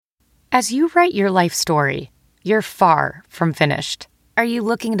As you write your life story, you're far from finished. Are you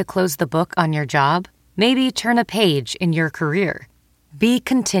looking to close the book on your job? Maybe turn a page in your career? Be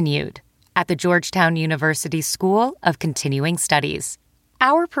continued at the Georgetown University School of Continuing Studies.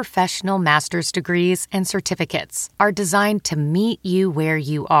 Our professional master's degrees and certificates are designed to meet you where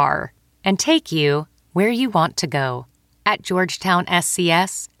you are and take you where you want to go. At Georgetown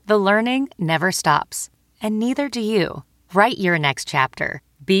SCS, the learning never stops, and neither do you. Write your next chapter.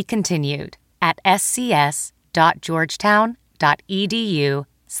 Be continued at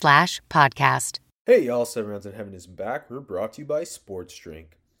scs.georgetown.edu/podcast. Hey y'all, 7 Rounds in Heaven is back. We're brought to you by Sports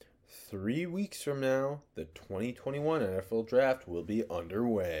Drink. 3 weeks from now, the 2021 NFL Draft will be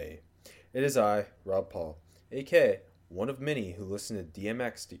underway. It is I, Rob Paul, aka one of many who listened to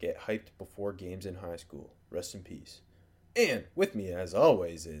DMX to get hyped before games in high school. Rest in peace. And with me, as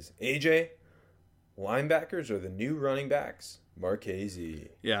always, is AJ. Linebackers are the new running backs. Marchese.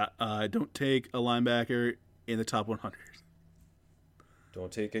 Yeah, don't take a linebacker in the top 100.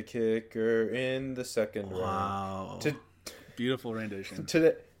 Don't take a kicker in the second round. Wow. Beautiful rendition.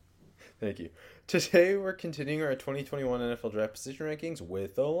 Thank you. Today we're continuing our 2021 NFL Draft position rankings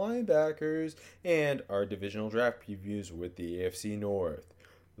with the linebackers and our divisional draft previews with the AFC North.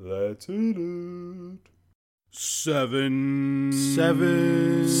 Let's hit it. 7.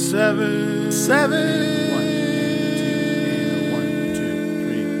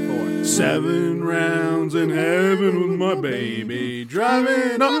 7 rounds in heaven with my baby,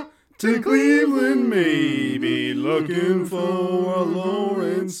 driving up to Cleveland, maybe looking for a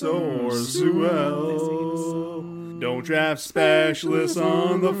Lawrence or Sewell. Don't draft specialists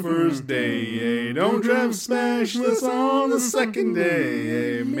on the first day, don't draft specialists on the second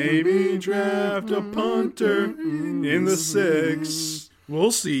day, maybe draft a punter in the 6th.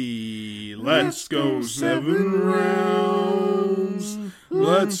 We'll see. Let's go 7 rounds.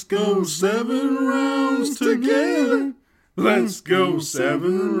 Let's go 7 rounds together. Let's go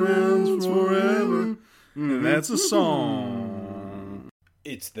 7 rounds forever. And that's a song.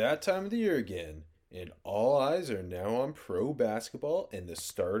 It's that time of the year again, and all eyes are now on pro basketball and the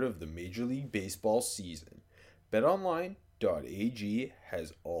start of the Major League Baseball season. BetOnline.ag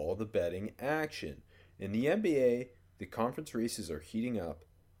has all the betting action. In the NBA, the conference races are heating up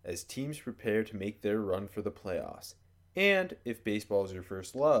as teams prepare to make their run for the playoffs. And if baseball is your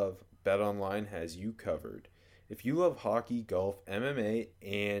first love, BetOnline has you covered. If you love hockey, golf, MMA,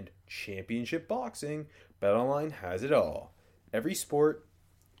 and championship boxing, BetOnline has it all. Every sport,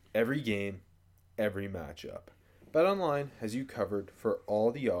 every game, every matchup. BetOnline has you covered for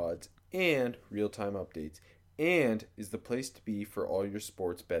all the odds and real-time updates, and is the place to be for all your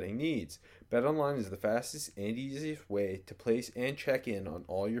sports betting needs. BetOnline is the fastest and easiest way to place and check in on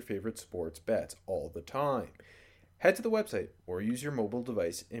all your favorite sports bets all the time. Head to the website or use your mobile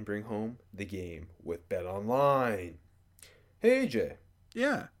device and bring home the game with BetOnline. Hey AJ.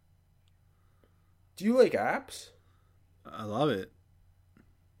 Yeah. Do you like apps? I love it.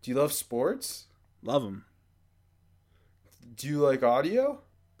 Do you love sports? Love them. Do you like audio?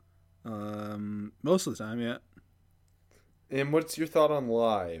 Most of the time, yeah. And what's your thought on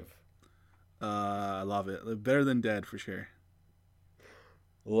live? I love it. Better than dead for sure.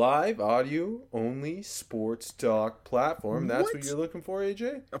 Live audio only sports talk platform. That's what you're looking for,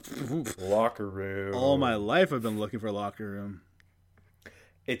 AJ? Locker Room. All my life I've been looking for Locker Room.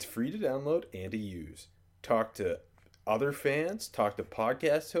 It's free to download and to use. Talk to other fans, talk to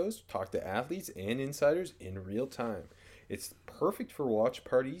podcast hosts, talk to athletes and insiders in real time. It's perfect for watch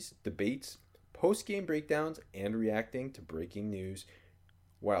parties, debates, post-game breakdowns, and reacting to breaking news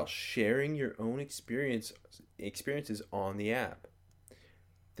while sharing your own experiences on the app.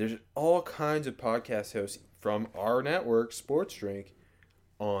 There's all kinds of podcast hosts from our network, Sports Drink,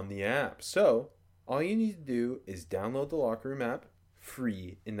 on the app. So, all you need to do is download the Locker Room app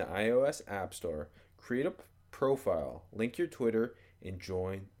free in the iOS App Store, create a profile, link your Twitter, and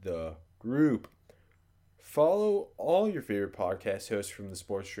join the group. Follow all your favorite podcast hosts from the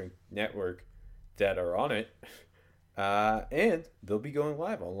Sports Drink network that are on it, and they'll be going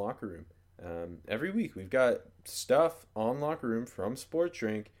live on Locker Room. Every week we've got stuff on Locker Room from Sports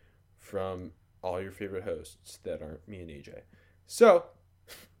Drink from all your favorite hosts that aren't me and AJ. So,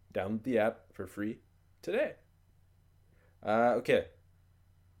 download the app for free today. Okay.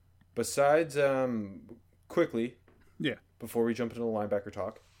 Besides, quickly, before we jump into the linebacker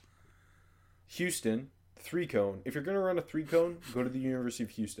talk, Houston, 3-cone. If you're going to run a 3-cone, go to the University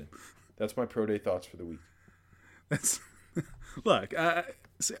of Houston. That's my pro day thoughts for the week. Look, I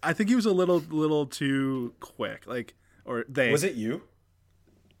think he was a little too quick. Was it you?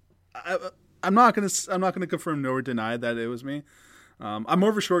 I'm not gonna confirm nor deny that it was me. I'm more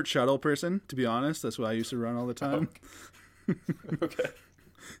of a short shuttle person, to be honest. That's what I used to run all the time. Okay.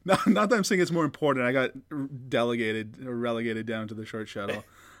 Not that I'm saying it's more important. I got delegated or relegated down to the short shuttle.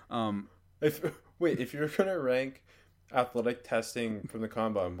 If you're gonna rank athletic testing from the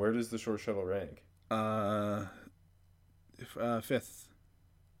combine, where does the short shuttle rank? Fifth.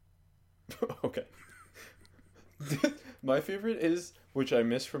 Okay. My favorite is, which I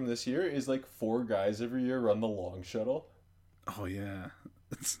missed from this year, is like 4 guys every year run the long shuttle. Oh yeah.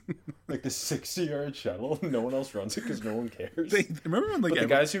 Like the 60-yard shuttle. No one else runs it because no one cares. Remember when the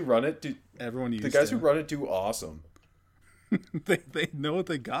guys who run it do. Everyone used the guys to. who run it do awesome. they know what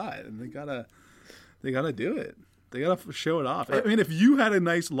they got, and they gotta do it. They gotta show it off. I mean, if you had a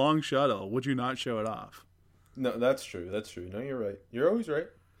nice long shuttle, would you not show it off? No, that's true. That's true. No, you're right. You're always right.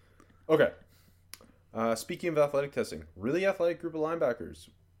 Okay. Speaking of athletic testing, really athletic group of linebackers.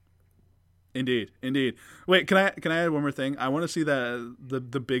 Indeed. Wait, can I add one more thing? I want to see that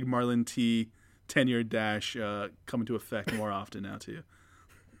the big Marlon T 10-yard dash come into effect more often now too.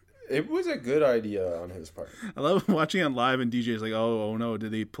 It was a good idea on his part. I love watching it live, and DJ's like, "Oh no,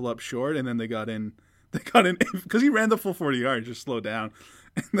 did he pull up short?" And then they got in because he ran the full 40 yards, just slow down,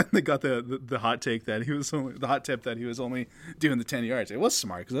 and then they got the hot take that he was only the hot tip that he was only doing the 10 yards. It was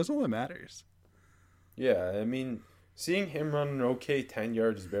smart because that's all that matters. Yeah, I mean, seeing him run an okay 10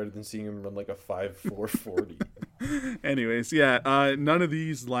 yards is better than seeing him run like a 5.4 40. Anyways, yeah, none of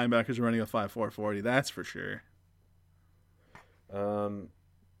these linebackers are running a 5.4 40. That's for sure.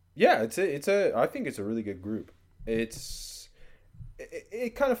 Yeah, I think it's a really good group. It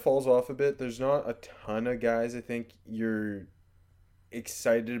kind of falls off a bit. There's not a ton of guys I think you're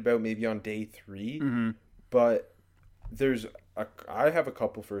excited about maybe on day 3, but I have a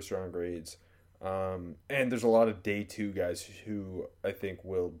couple first round grades. And there's a lot of day 2 guys who I think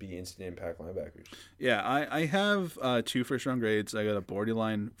will be instant impact linebackers. Yeah, I have 2 first round grades. I got a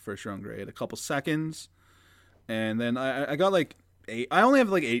borderline first round grade, a couple seconds, and then I got like 8. I only have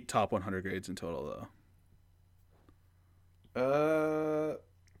like 8 top 100 grades in total though.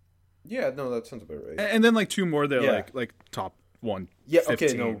 Yeah, no, that sounds about right. And then like 2 more they're like top 1. Yeah, 15.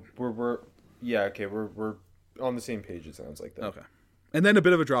 Okay, no, we're on the same page. It sounds like that. Okay. And then a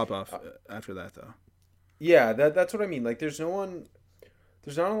bit of a drop off after that, though. Yeah, that's what I mean. Like, there's not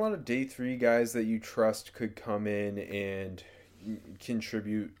a lot of day 3 guys that you trust could come in and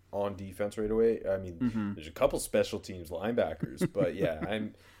contribute on defense right away. I mean, there's a couple special teams linebackers, but yeah,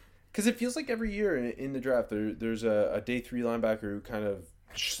 because it feels like every year in the draft there's a day 3 linebacker who kind of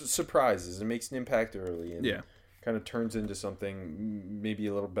surprises and makes an impact early and kind of turns into something maybe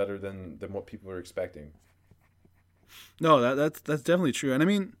a little better than what people are expecting. No, that's definitely true. And I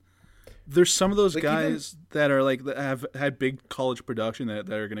mean, there's some of those guys that are like that have had big college production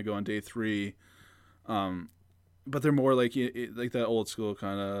that are going to go on day 3, but they're more like that old school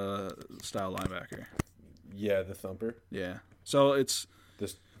kind of style linebacker. Yeah, the thumper. Yeah. So it's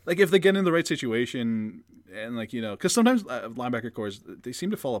like if they get in the right situation and like because sometimes linebacker cores they seem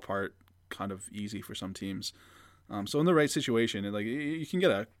to fall apart kind of easy for some teams. So in the right situation, and like you can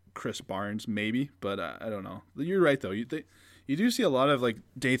get a Chris Barnes maybe, but I don't know. You're right though. You do see a lot of like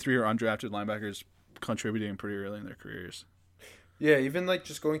day 3 or undrafted linebackers contributing pretty early in their careers. Yeah, even like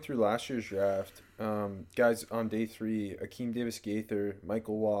just going through last year's draft, guys on day 3, Akeem Davis-Gaither,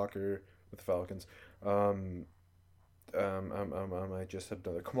 Michael Walker with the Falcons. I just have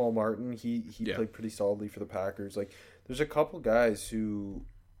another Kamal Martin. He played pretty solidly for the Packers. Like, there's a couple guys who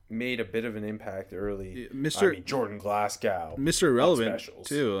made a bit of an impact early. Jordan Glasgow. Mr. Irrelevant,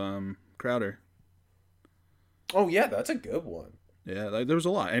 too. Crowder. Oh, yeah, that's a good one. Yeah, like, there was a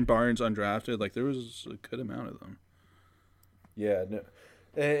lot. And Barnes undrafted. Like, there was a good amount of them. Yeah, no.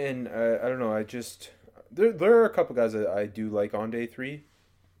 And I don't know. I just... There are a couple guys that I do like on day 3,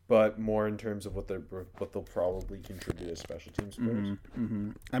 but more in terms of what they'll probably contribute as special teams players.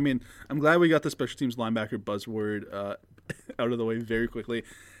 I mean, I'm glad we got the special teams linebacker buzzword out of the way very quickly.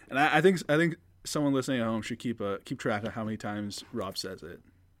 And I think someone listening at home should keep track of how many times Rob says it.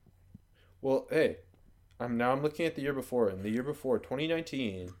 Well, hey, I'm looking at the year before. And the year before,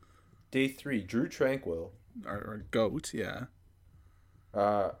 2019, day 3, Drew Tranquill, our GOAT, yeah.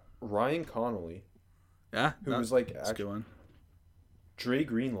 Ryan Connolly, yeah, who was like that's a good one. Dre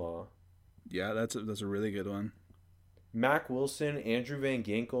Greenlaw, yeah, that's a really good one. Mac Wilson, Andrew Van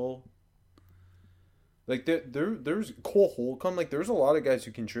Ginkel. Like there's Cole Holcomb. Like there's a lot of guys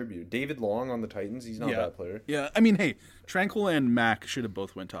who contribute. David Long on the Titans. He's not a bad player. Yeah, I mean, hey, Tranquill and Mac should have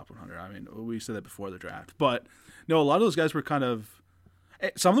both went top 100. I mean, we said that before the draft, but no, a lot of those guys were kind of.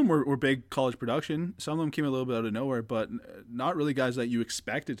 Some of them were big college production. Some of them came a little bit out of nowhere, but not really guys that you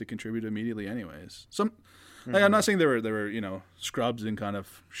expected to contribute immediately, anyways. Like, I'm not saying they were scrubs and kind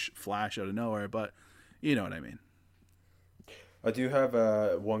of flash out of nowhere, but you know what I mean. I do have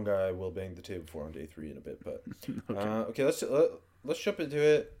one guy I will bang the table for on day 3 in a bit, but okay, let's jump into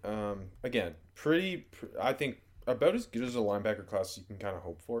it. Again, I think about as good as a linebacker class you can kind of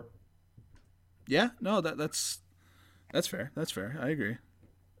hope for. Yeah, no, that's fair. That's fair. I agree.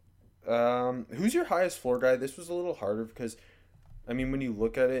 Who's your highest floor guy? This was a little harder because, I mean, when you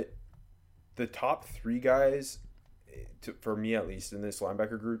look at it, the top 3 guys, for me at least, in this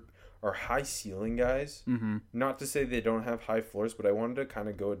linebacker group, are high ceiling guys. Mm-hmm. Not to say they don't have high floors, but I wanted to kind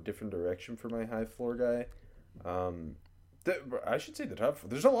of go a different direction for my high floor guy. I should say the top.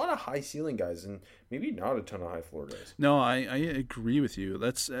 There's a lot of high ceiling guys, and maybe not a ton of high floor guys. No, I agree with you.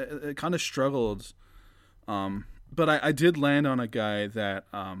 That's it. Kind of struggled, but I did land on a guy that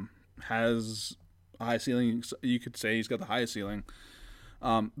has a high ceiling. You could say he's got the highest ceiling.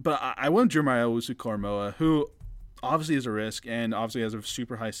 But I went Jeremiah Owusu-Koramoah, who obviously is a risk and obviously has a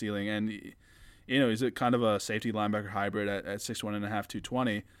super high ceiling, and he's a kind of a safety linebacker hybrid at 6'1.5",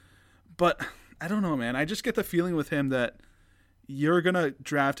 220. But I don't know, man. I just get the feeling with him that you're gonna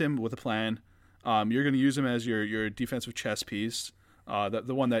draft him with a plan. You're gonna use him as your defensive chess piece.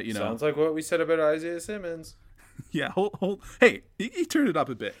 The one that sounds like what we said about Isaiah Simmons. Yeah, hold. Hey, he turned it up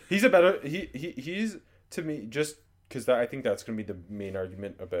a bit. He's a better. He's to me just because I think that's gonna be the main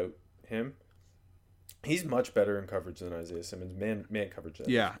argument about him. He's much better in coverage than Isaiah Simmons. Man coverage.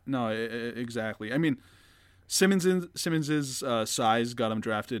 Yeah, no, exactly. I mean, Simmons's size got him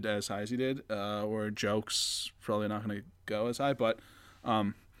drafted as high as he did. Or jokes probably not going to go as high, but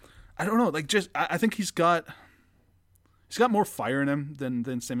I don't know. Like, I think he's got more fire in him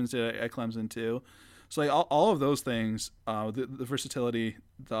than Simmons did at Clemson too. So like all of those things, the versatility,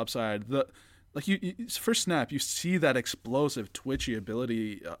 the upside, you first snap, you see that explosive, twitchy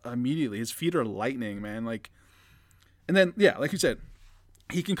ability immediately. His feet are lightning, man. Like, and then like you said,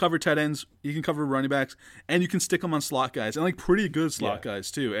 he can cover tight ends, he can cover running backs, and you can stick him on slot guys, and like pretty good slot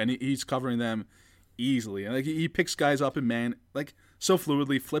guys too. And he's covering them easily. And like he picks guys up in man, like so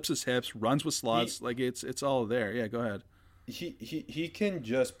fluidly, flips his hips, runs with slots. Like it's all there. Yeah, go ahead. He can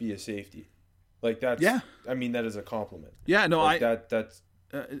just be a safety. Like that's I mean that is a compliment. Yeah, no, like that's.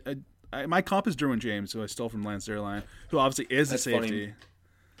 My comp is Derwin James, who I stole from Lance Zierlein, who obviously is a safety. Funny.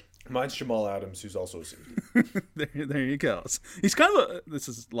 Mine's Jamal Adams, who's also a safety. there you go. He's kind of this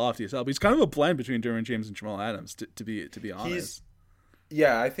is lofty as hell, but he's kind of a blend between Derwin James and Jamal Adams, to be honest.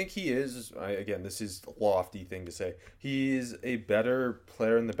 I think he is. Again, this is a lofty thing to say. He's a better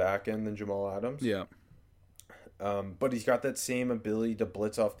player in the back end than Jamal Adams. Yeah. But he's got that same ability to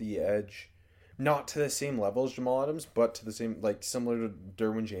blitz off the edge. Not to the same level as Jamal Adams, but to the same, like, similar to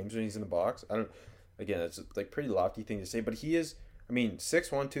Derwin James when he's in the box. Again, it's like pretty lofty thing to say, but he is, 6'1",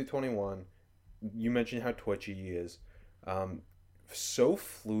 221. You mentioned how twitchy he is. So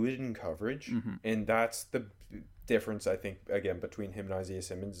fluid in coverage, and that's the difference, I think, again, between him and Isaiah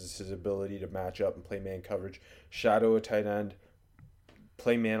Simmons is his ability to match up and play man coverage, shadow a tight end,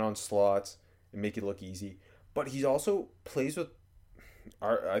 play man on slots, and make it look easy. But he also plays with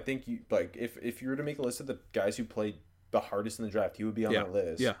I think if you were to make a list of the guys who played the hardest in the draft, he would be on that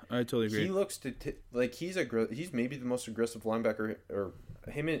list. Yeah, I totally agree. He looks he's maybe the most aggressive linebacker, or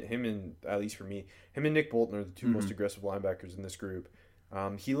him and at least for me, him and Nick Bolton are the two most aggressive linebackers in this group.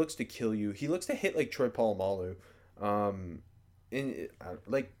 He looks to kill you. He looks to hit like Troy Polamalu.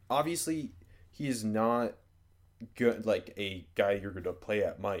 Obviously he is not good like a guy you're going to play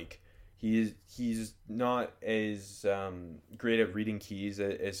at Mike. He's not as great at reading keys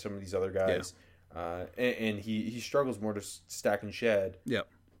as some of these other guys, and he struggles more to stack and shed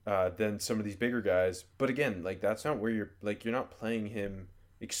than some of these bigger guys. But again, like that's not where you're not playing him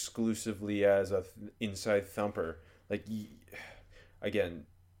exclusively as a inside thumper. Like again,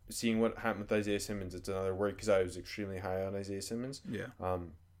 seeing what happened with Isaiah Simmons, it's another worry because I was extremely high on Isaiah Simmons. Yeah.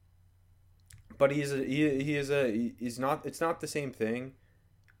 But he's not. It's not the same thing.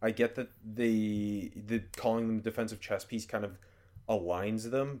 I get that the calling them defensive chess piece kind of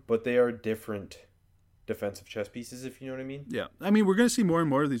aligns them, but they are different defensive chess pieces, if you know what I mean. Yeah. I mean, we're going to see more and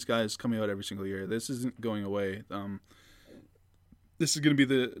more of these guys coming out every single year. This isn't going away. This is going to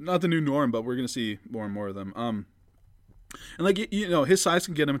be not the new norm, but we're going to see more and more of them. And like, his size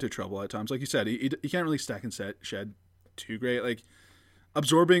can get him into trouble at times. Like you said, he can't really stack and shed too great. Like,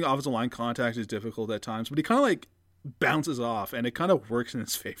 absorbing offensive line contact is difficult at times, but he kind of like bounces off, and it kind of works in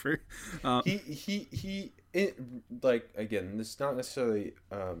his favor. Again, this is not necessarily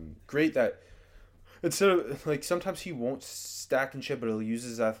great that instead of like sometimes he won't stack and shit, but he'll use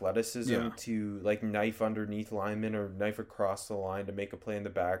his athleticism to like knife underneath linemen or knife across the line to make a play in the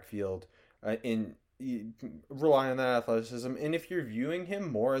backfield. And you rely on that athleticism. And if you're viewing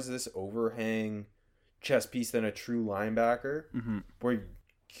him more as this overhang chess piece than a true linebacker, where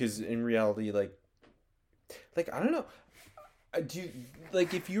because in reality, like I don't know, do you,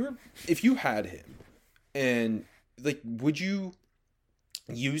 like if you had him, and like would you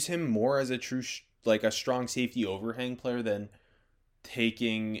use him more as a true like a strong safety overhang player than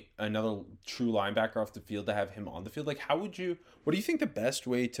taking another true linebacker off the field to have him on the field? Like, what do you think the best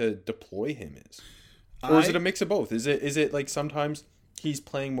way to deploy him is? Or is it a mix of both? Is it like sometimes he's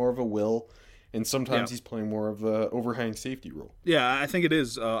playing more of a will and sometimes he's playing more of a overhang safety role? Yeah, I think it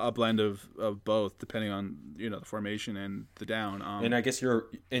is a blend of both, depending on, the formation and the down. And I guess you're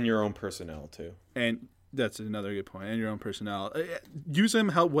in your own personnel too. And that's another good point. And your own personnel. Use him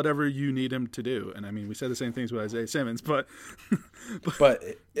whatever you need him to do. And I mean, we said the same things with Isaiah Simmons, but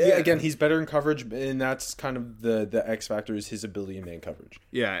again, he's better in coverage, and that's kind of the X factor is his ability in man coverage.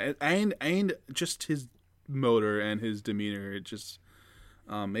 Yeah, and just his motor and his demeanor, it just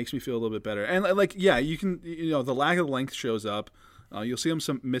makes me feel a little bit better. And you can, the lack of length shows up. You'll see him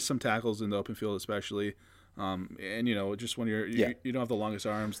miss some tackles in the open field, especially. And just when you don't have the longest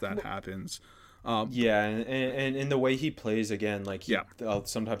arms, that happens. And the way he plays, again, like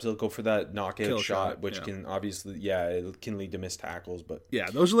sometimes he'll go for that knockout shot, which can obviously it can lead to missed tackles. But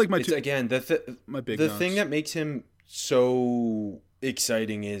those are like my two. Again, my big the notes. thing that makes him so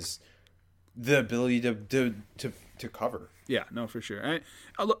exciting is the ability to cover. Yeah, no, for sure.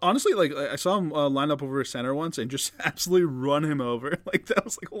 Honestly, like I saw him line up over a center once and just absolutely run him over. Like that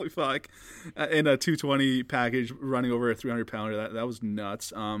was like holy fuck, in a 220 package running over a 300-pounder. That was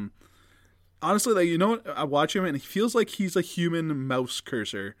nuts. Honestly, like I watch him and he feels like he's a human mouse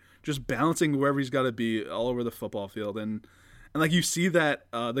cursor, just balancing wherever he's got to be all over the football field. And like you see that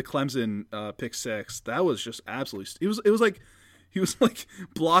the Clemson pick 6, that was just absolutely. It was like he was like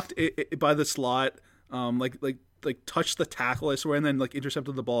blocked by the slot, like touched the tackle, I swear, and then like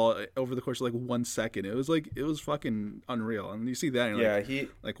intercepted the ball over the course of like 1 second. It was fucking unreal. And you see that, and you're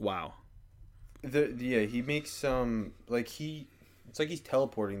wow. He makes some it's like he's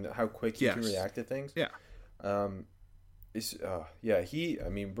teleporting how quick he can react to things. Yeah. I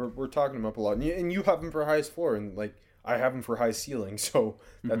mean, we're talking him up a lot, and you have him for highest floor, and like I have him for high ceiling, so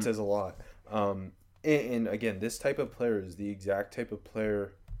that says a lot. And again, this type of player is the exact type of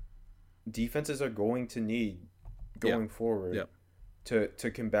player defenses are going to need going forward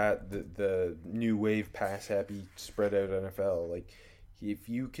to combat the new wave pass happy spread out NFL. Like if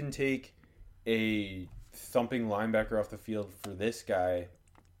you can take a thumping linebacker off the field for this guy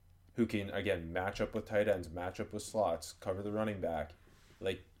who can again match up with tight ends, match up with slots, cover the running back,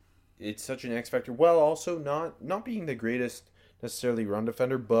 like it's such an X factor, while also not being the greatest necessarily run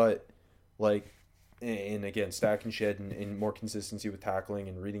defender, but like, and again stack and shed and more consistency with tackling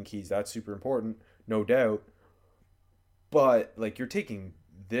and reading keys, that's super important, no doubt. But like you're taking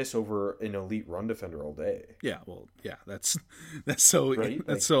this over an elite run defender all day. Yeah, well, yeah, that's so right?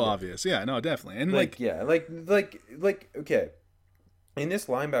 That's so obvious. Yeah, no, definitely. And okay. In this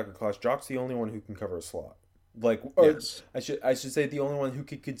linebacker class, Jock's the only one who can cover a slot. Yes. I should say the only one who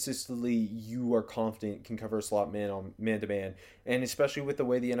could consistently, you are confident, can cover a slot man to man, and especially with the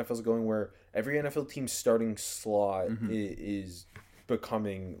way the NFL is going, where every NFL team's starting slot is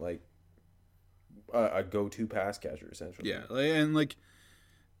becoming like a go-to pass catcher essentially. Yeah, and like.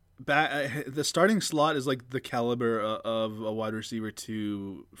 The starting slot is like the caliber of a wide receiver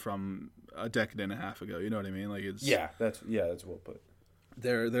from a decade and a half ago. You know what I mean? Like it's that's well put.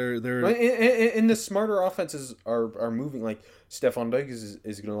 They're and the smarter offenses are moving. Like Stephon Diggs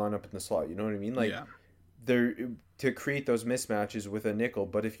is going to line up in the slot. You know what I mean? Like they're to create those mismatches with a nickel.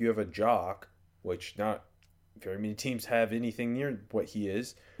 But if you have a Jock, which not very many teams have anything near what he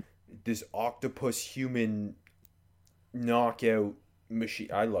is, this octopus human knockout machine.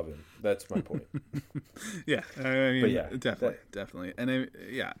 I love him. That's my point. Yeah, I mean, definitely, and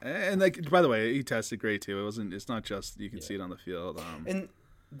and like by the way, he tested great too. It's not just you can see it on the field. And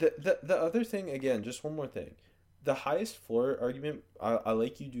the other thing, again, just one more thing, the highest floor argument. I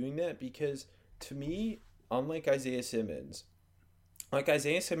like you doing that because to me, unlike Isaiah Simmons,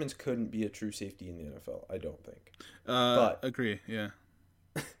 couldn't be a true safety in the NFL. I don't think. But agree. Yeah.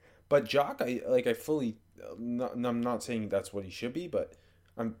 But Jock, I fully. I'm not saying that's what he should be, but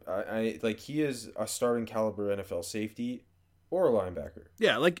I he is a starting caliber NFL safety or a linebacker.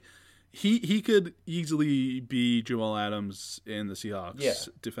 Yeah, like he could easily be Jamal Adams in the Seahawks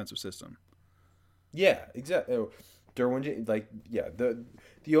defensive system. Yeah, exactly. Derwin,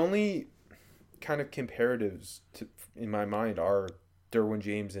 the only kind of comparatives in my mind are Derwin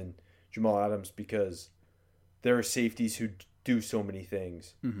James and Jamal Adams because there are safeties who do so many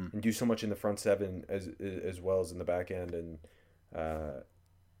things and do so much in the front seven as well as in the back end. And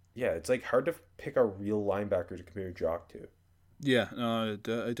it's like hard to pick a real linebacker to compare Jock to. Yeah, I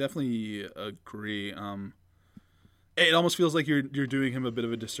definitely agree. It almost feels like you're doing him a bit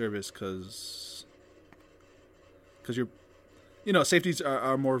of a disservice because you're, safeties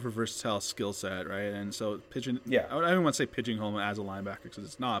are more of a versatile skill set, right? And so I don't want to say pigeonhole him as a linebacker because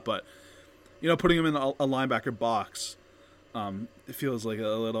it's not, but putting him in a linebacker box, it feels like a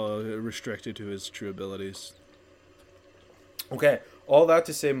little restricted to his true abilities. Okay, all that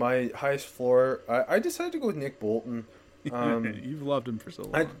to say, my highest floor, I decided to go with Nick Bolton. You've loved him for so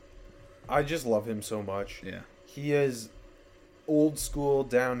long. I just love him so much. Yeah. He is old school,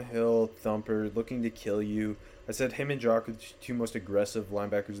 downhill thumper, looking to kill you. I said him and Jock are the two most aggressive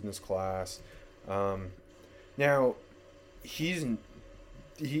linebackers in this class. Now, he's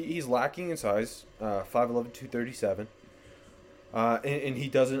lacking in size, 5'11", 237. And he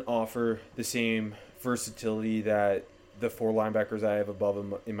doesn't offer the same versatility that the 4 linebackers I have above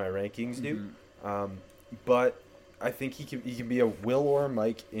him in my rankings do. But I think he can be a Will or a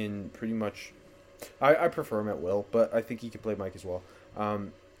Mike in pretty much. I prefer him at Will, but I think he can play Mike as well.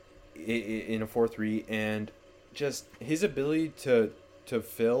 In a 4-3, and just his ability to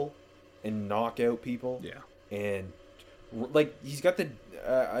fill and knock out people. Yeah. And like he's got the.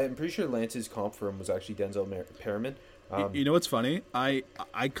 I'm pretty sure Lance's comp for him was actually Denzel Perriman. You know what's funny? I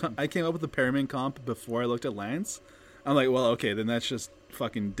came up with the Perriman comp before I looked at Lance. I'm like, well, okay, then that's just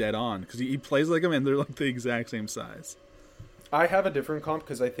fucking dead on because he plays like him and they're like the exact same size. I have a different comp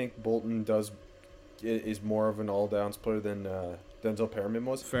because I think Bolton is more of an all downs player than Denzel Perriman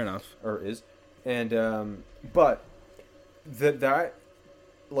was. Fair enough, or is, and but that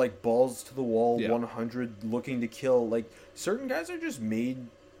like balls to the wall, 100 looking to kill. Like certain guys are just made,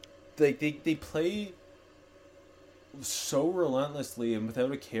 like they play so relentlessly and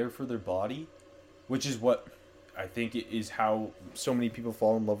without a care for their body, which is what I think is how so many people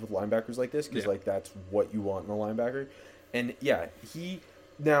fall in love with linebackers like this, because like that's what you want in a linebacker. And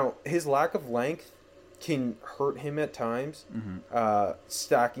now his lack of length can hurt him at times,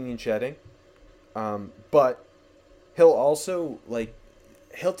 stacking and shedding, but he'll also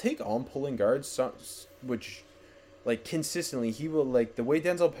he'll take on pulling guards, which like consistently he will, like the way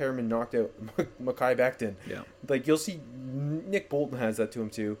Denzel Perriman knocked out Mekhi Becton. Yeah, like you'll see Nick Bolton has that to him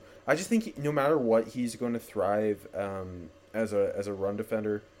too. I just think no matter what, he's going to thrive as a run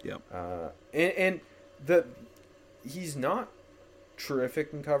defender. Yeah, and he's not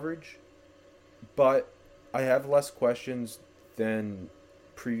terrific in coverage, but I have less questions than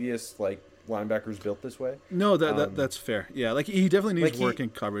previous linebackers built this way. No, that's fair. Yeah, like he definitely needs work in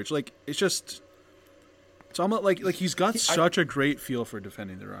coverage. Like it's just. It's almost like he's got such a great feel for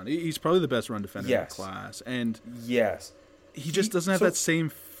defending the run. He's probably the best run defender in the class, and he just doesn't have that same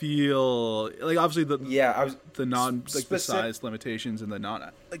feel. Like obviously the size limitations and the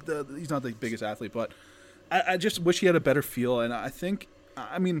non he's not the biggest athlete, but I just wish he had a better feel. And I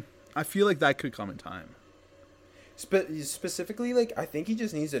feel like that could come in time. Specifically, I think he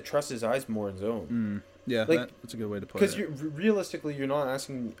just needs to trust his eyes more in zone. Yeah, that's a good way to put it. Because realistically, you're not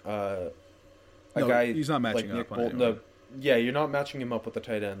asking. He's not matching like up. Nick Bolton, you're not matching him up with the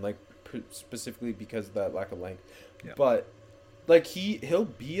tight end, specifically because of that lack of length. Yeah. But he'll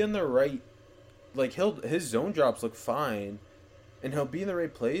be in the right, his zone drops look fine, and he'll be in the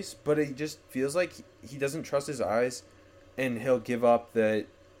right place. But it just feels like he doesn't trust his eyes, and he'll give up that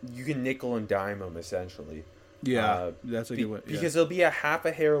you can nickel and dime him essentially. Yeah, that's a good way. Yeah. Because he'll be a half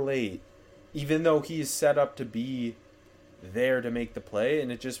a hair late, even though he's set up to be there to make the play,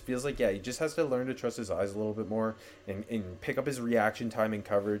 and it just feels like he just has to learn to trust his eyes a little bit more and pick up his reaction time and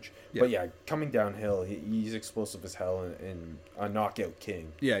coverage. But coming downhill, he's explosive as hell and a knockout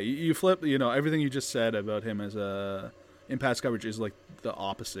king. Yeah, you flip, everything you just said about him as in pass coverage is like the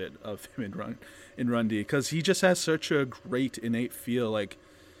opposite of him in run D, because he just has such a great innate feel. Like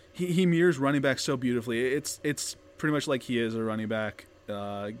he mirrors running back so beautifully. It's pretty much like he is a running back,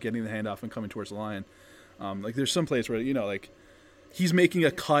 getting the handoff and coming towards the line. There's some place where he's making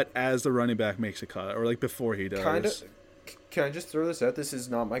a cut as the running back makes a cut, or before he does. Can I just throw this out? This is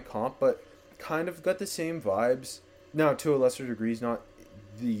not my comp, but kind of got the same vibes. Now, to a lesser degree, he's not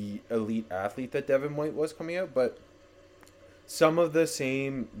the elite athlete that Devin White was coming out, but some of the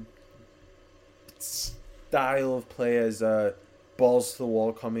same style of play as balls to the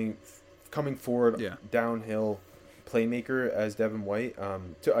wall coming forward, downhill playmaker as Devin White,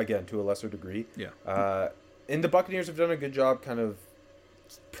 to a lesser degree. Yeah. And the Buccaneers have done a good job kind of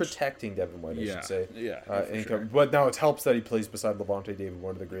protecting Devin White, I should say. Yeah. But now it helps that he plays beside Levante David,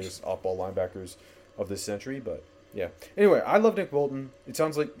 one of the greatest off-ball linebackers of this century. But Yeah. Anyway, I love Nick Bolton. It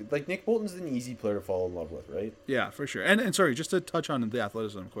sounds like Nick Bolton's an easy player to fall in love with, right? Yeah, for sure. And sorry, just to touch on the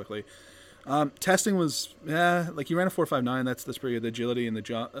athleticism quickly. Testing was like he ran a 4.59. That's pretty good. The agility and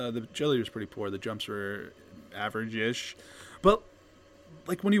the agility was pretty poor. The jumps were average-ish, but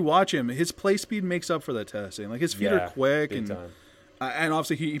like when you watch him, his play speed makes up for that testing. Like his feet are quick and time. And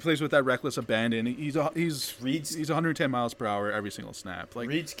obviously he plays with that reckless abandon. He's 110 miles per hour every single snap. Like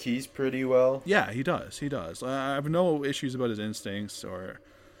reads keys pretty well. Yeah, he does. I have no issues about his instincts or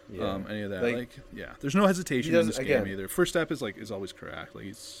any of that. Like there's no hesitation in this game either. First step is always correct. Like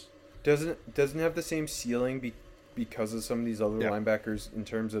he's doesn't have the same ceiling because of some of these other linebackers in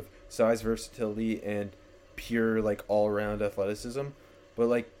terms of size, versatility, and pure like all around athleticism. But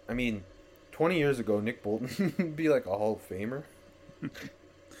like 20 years ago, Nick Bolton would be like a Hall of Famer.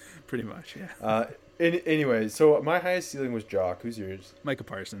 Pretty much, yeah. Anyway, so my highest ceiling was Jock. Who's yours? Micah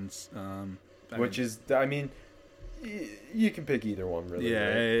Parsons. You can pick either one, really. Yeah,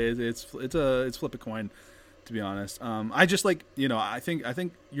 right? it's flip a coin, to be honest. I just I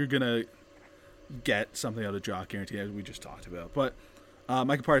think you're gonna get something out of Jock, guaranteed, as we just talked about. But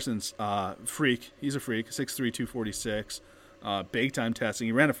Micah Parsons, freak. He's a freak. 6'3", 246. Big time testing.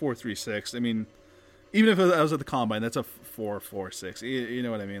 He ran a 4.36. I mean, even if I was at the combine, that's a 4.46. You know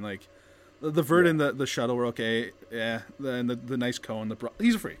what I mean? Like the vert and the shuttle were okay. Yeah, and the nice cone.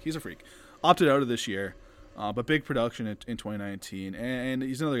 He's a freak. Opted out of this year, but big production in 2019. And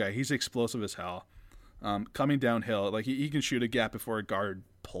he's another guy. He's explosive as hell. Coming downhill, like he can shoot a gap before a guard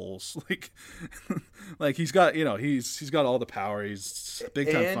pulls. Like he's got he's got all the power. He's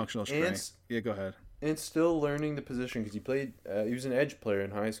big time functional strength. Yeah, go ahead. And still learning the position because he was an edge player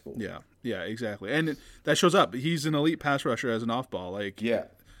in high school. Yeah, exactly. And that shows up. He's an elite pass rusher as an off-ball.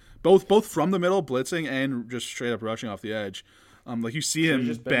 Both from the middle, blitzing, and just straight up rushing off the edge. Like you see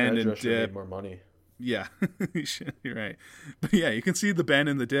him bend and dip. Made more money. Yeah, you're right. But yeah, you can see the bend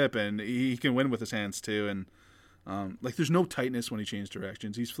and the dip, and he can win with his hands too. And there's no tightness when he changes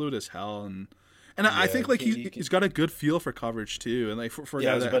directions. He's fluid as hell, and I think he's got a good feel for coverage too, and like for a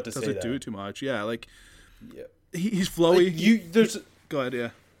guy that doesn't do it too much. Yeah, he's flowy. Go ahead. Yeah.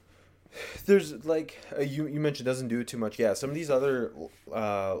 There's you mentioned doesn't do it too much. Yeah, some of these other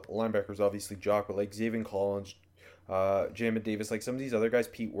linebackers, obviously Jock, but like Zaven Collins, Jamin Davis, like some of these other guys,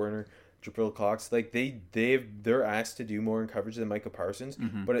 Pete Werner, Jabril Cox, like they're asked to do more in coverage than Micah Parsons.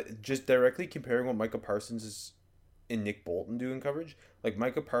 Mm-hmm. But just directly comparing what Micah Parsons is and Nick Bolton do in coverage, like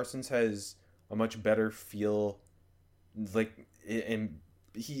Micah Parsons has a much better feel, and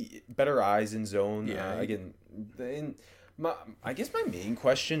he better eyes in zone. I guess my main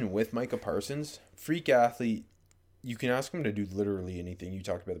question with Micah Parsons, freak athlete, you can ask him to do literally anything. You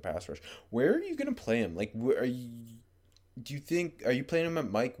talked about the pass rush. Where are you going to play him? Like, are you playing him at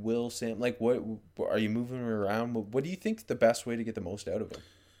Mike, Will, Sam? Like, what are you moving him around? What do you think the best way to get the most out of him?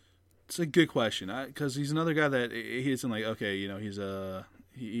 It's a good question because he's another guy that he isn't like, okay, he's a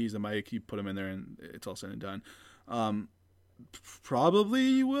Mike. You put him in there and it's all said and done. Probably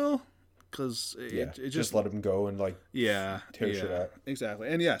you will. Because it just let him go and tear shit up. Exactly.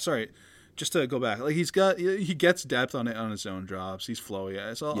 And sorry, just to go back, like he gets depth on his own drops. He's flowy.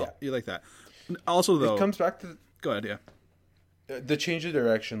 You like that. Also though, it comes back to go ahead. The change of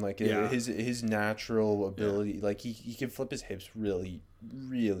direction, his natural ability, like he can flip his hips really,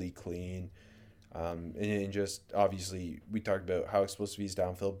 really clean. And just obviously we talked about how explosive he's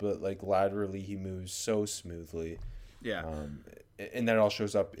downfield, but like laterally he moves so smoothly. Yeah. And that all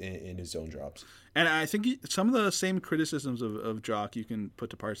shows up in his zone drops. And I think some of the same criticisms of Jock you can put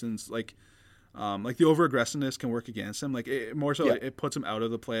to Parsons, like the over aggressiveness can work against him. Like it puts him out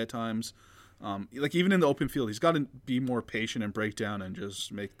of the play at times. Like even in the open field, he's got to be more patient and break down and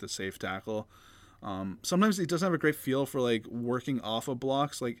just make the safe tackle. Sometimes he doesn't have a great feel for like working off of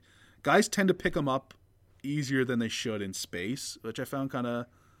blocks. Like guys tend to pick him up easier than they should in space, which I found kind of.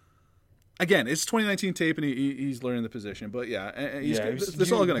 Again, it's 2019 tape, and he's learning the position. But this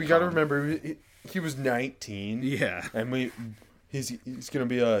is all going to come. We got to remember, he was 19. Yeah. And he's going to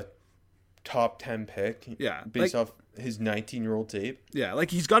be a top 10 pick. Yeah. Based off his 19-year-old tape. Yeah,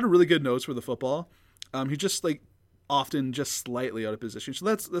 like he's got a really good nose for the football. He's just like often just slightly out of position. So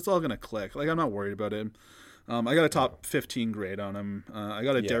that's all going to click. Like I'm not worried about him. I got a top 15 grade on him. I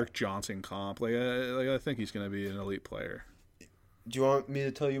got a Derek Johnson comp. I think he's going to be an elite player. Do you want me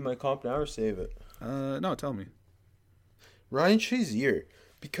to tell you my comp now or save it? No, tell me. Ryan Shazier.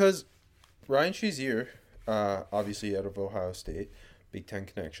 Because Ryan Shazier, obviously out of Ohio State, Big Ten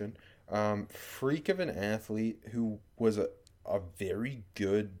connection, freak of an athlete who was a very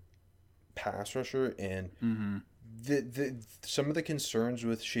good pass rusher. And some of the concerns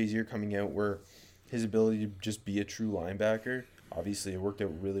with Shazier coming out were his ability to just be a true linebacker. Obviously, it worked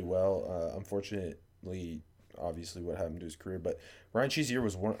out really well. Unfortunately, obviously, what happened to his career. But Ryan Shazier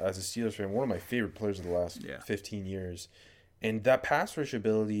was, as a Steelers fan, one of my favorite players of the last 15 years. And that pass rush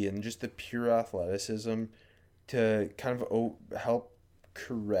ability and just the pure athleticism to kind of help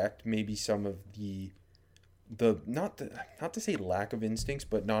correct maybe some of the not to say lack of instincts,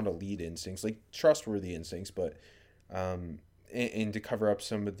 but not elite instincts, like trustworthy instincts, but and to cover up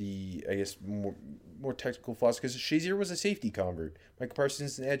some of the, I guess, more technical flaws, because Shazier was a safety convert, Micah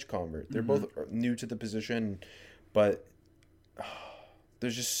Parsons an edge convert. They're both new to the position, but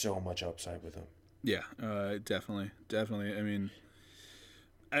there's just so much upside with him. Yeah, definitely. I mean,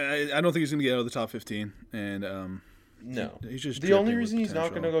 I don't think he's going to get out of the top 15, and no, he's just the only reason he's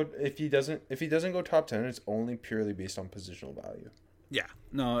not going to go if he doesn't go top 10, it's only purely based on positional value. Yeah,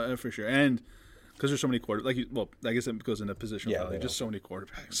 no, for sure, and because there's so many I guess it goes into positional value. Just so many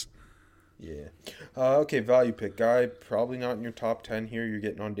quarterbacks. Yeah. Okay, value pick guy, probably not in your top 10 here. You're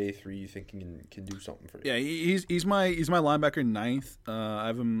getting on day 3. You think he can do something for you? Yeah, he's my linebacker 9th.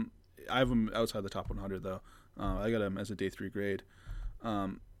 I have him outside the top 100 though. I got him as a day 3 grade,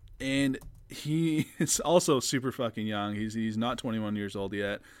 and he is also super fucking young. He's not 21 years old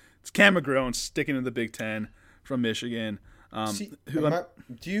yet. It's Cam McGrone sticking in the Big Ten from Michigan. I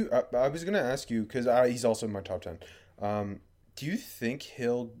was gonna ask you because he's also in my top 10. Do you think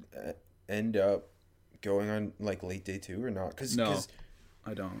he'll end up going on like late day 2 or not? No,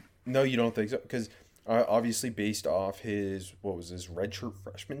 I don't. No, you don't think so? Because obviously based off his redshirt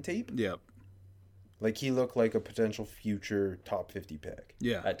freshman tape. Yep. Like he looked like a potential future top 50 pick.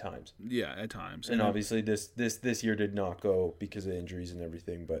 Yeah. At times. Yeah, at times. And obviously this year did not go because of injuries and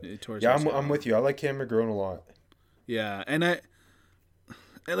everything. But yeah, I'm with you. I like Cam McGrone a lot. Yeah, and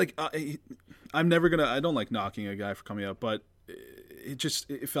I'm never gonna. I don't like knocking a guy for coming up, but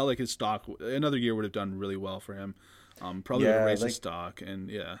it felt like his stock another year would have done really well for him. Probably would have raised his stock, and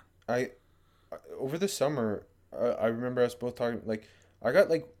yeah. I over the summer, I remember us both talking. Like I got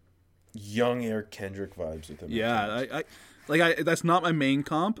like young Eric Kendrick vibes with him. Yeah, I that's not my main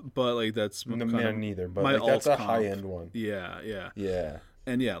comp, but like that's neither. But like, that's a high end one. Yeah.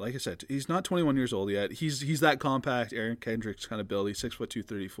 And yeah, like I said, he's not 21 years old yet. He's that compact Eric Kendricks kind of build. He's 6'2",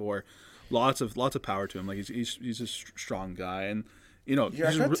 234. Lots of power to him. Like he's a strong guy, and you know. Yeah,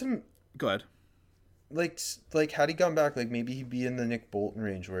 I got some. Go ahead. Like had he gone back, like maybe he'd be in the Nick Bolton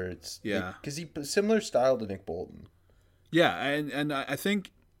range where it's because he similar style to Nick Bolton. Yeah, and I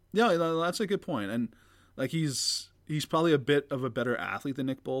think that's a good point, and like he's probably a bit of a better athlete than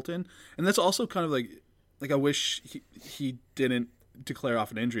Nick Bolton, and that's also kind of like I wish he didn't declare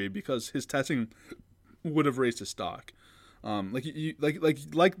off an injury because his testing would have raised his stock. Like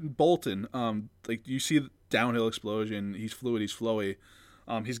Bolton, like you see the downhill explosion. He's fluid. He's flowy.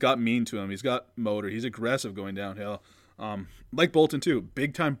 He's got mean to him. He's got motor. He's aggressive going downhill. Like Bolton too,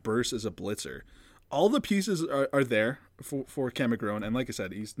 big time burst as a blitzer. All the pieces are there for Cam McGrone, and like I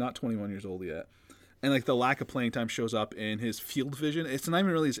said, he's not 21 years old yet. And like the lack of playing time shows up in his field vision. It's not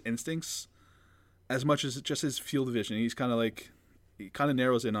even really his instincts as much as just his field vision. He kind of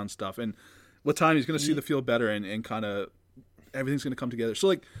narrows in on stuff, and with time he's going to see the field better, and kind of everything's going to come together. So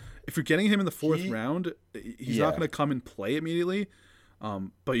like if you're getting him in the 4th round, he's not going to come and play immediately,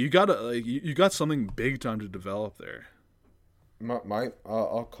 but you got something big time to develop there.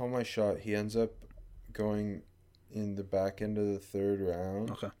 I'll call my shot. He ends up going in the back end of the 3rd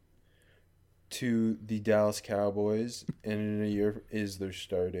round to the Dallas Cowboys, and in a year is their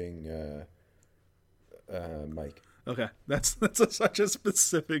starting Mike. Okay, that's such a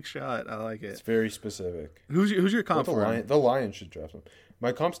specific shot. I like it. It's very specific. Who's your comp for him? The Lions should draft him.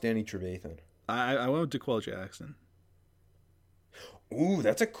 My comp's Danny Trevathan. I went with DeQuell Jackson. Ooh,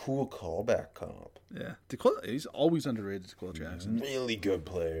 that's a cool callback comp. Yeah, he's always underrated. DeQuell Jackson, really good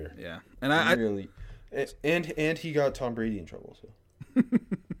player. Yeah, and and he got Tom Brady in trouble. So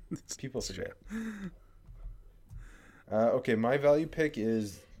people forget. Okay, my value pick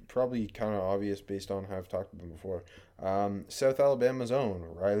is probably kind of obvious based on how I've talked about him before. South Alabama's own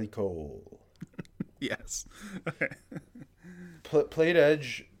Riley Cole. Yes. Played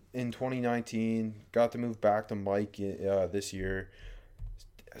edge in 2019. Got to move back to Mike this year.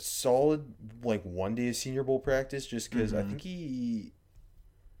 A solid like 1 day of Senior Bowl practice just because I think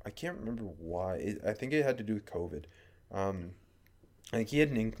I can't remember why. I think it had to do with COVID. I think he had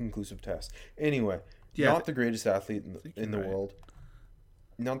an inconclusive test. Anyway, not the greatest athlete in the world.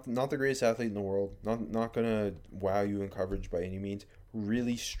 Not the greatest athlete in the world. Not gonna wow you in coverage by any means.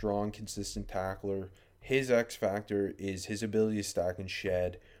 Really strong, consistent tackler. His X factor is his ability to stack and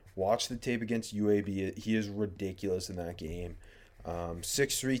shed. Watch the tape against UAB. He is ridiculous in that game.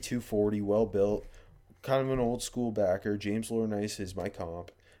 6'3", 240, well built. kind of an old school backer. James Laurinaitis is my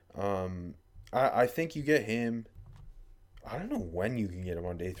comp. I think you get him. I don't know when you can get him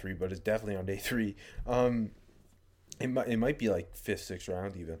on day 3, but it's definitely on day 3. It might be like 5th, 6th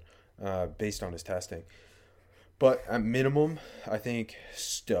round even, based on his testing. But at minimum, I think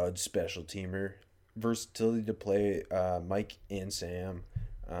stud special teamer, versatility to play Mike and Sam.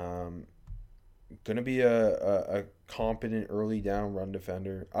 Gonna be a competent early down run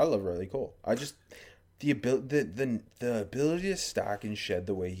defender. I love Riley Cole. I just the ability to stack and shed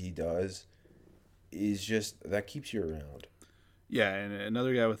the way he does is just that keeps you around. Yeah, and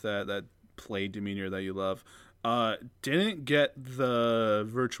another guy with that play demeanor that you love. Didn't get the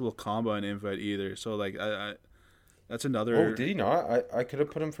virtual combine invite either. So like I that's another. Oh, did he not? I could have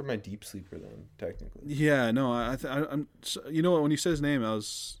put him for my deep sleeper then, technically. Yeah, no, I'm. You know what? When you said his name, I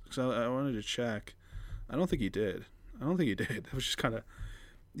wanted to check. I don't think he did. It was just kind of,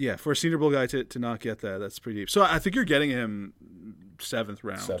 yeah, for a Senior Bowl guy to not get that, that's pretty deep. So I think you're getting him 7th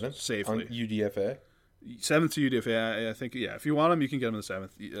round, 7th safely. On UDFA. 7th to UDFA. I think if you want him, you can get him in the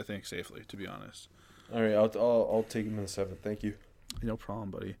 7th. I think safely, to be honest. All right, I'll take him in the 7th. Thank you. No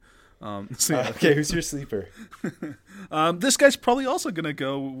problem, buddy. Okay, who's your sleeper? This guy's probably also gonna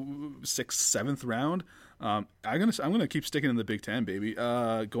go 6th, 7th round. I'm gonna keep sticking in the Big Ten, baby.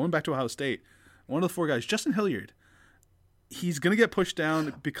 Going back to Ohio State, one of the 4 guys, Justin Hilliard. He's gonna get pushed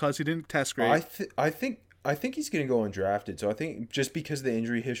down because he didn't test great. I think he's gonna go undrafted. So I think just because of the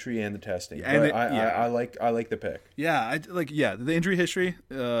injury history and the testing. I like the pick. Yeah, the injury history,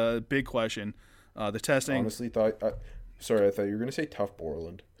 big question. The testing. Honestly, I thought you were gonna say Tough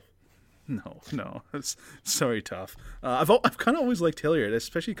Borland. No. Sorry, Tough. I've kind of always liked Hilliard,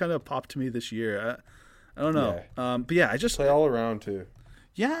 especially kind of popped to me this year. I don't know. Yeah. But yeah, I just play all around too.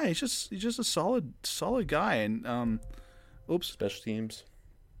 Yeah, he's just a solid guy, and special teams.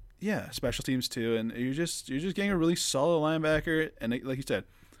 Yeah, special teams too, and you're just getting a really solid linebacker, and like you said,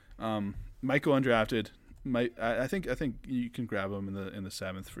 might go undrafted. I think you can grab him in the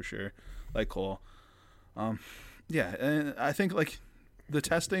 7th for sure, like Cole. Yeah, and I think like the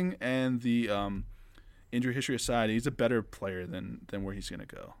testing and the injury history aside, he's a better player than where he's gonna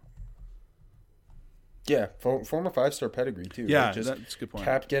go. Yeah, former 5-star pedigree too. Yeah, right? that's a good point.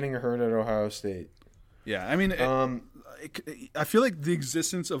 Kept getting hurt at Ohio State. Yeah, I mean, I feel like the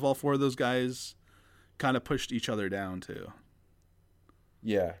existence of all 4 of those guys kind of pushed each other down too.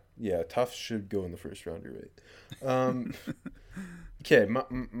 Yeah, Tough should go in the 1st round. You're right. Okay,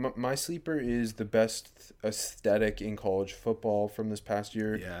 my sleeper is the best aesthetic in college football from this past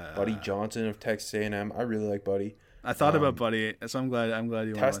year. Yeah. Buddy Johnson of Texas A&M. I really like Buddy. I thought about Buddy, so I'm glad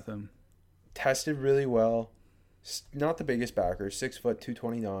you went with him. Tested really well. Not the biggest backer. 6 foot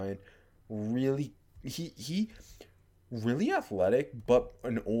 229. Really, he really athletic, but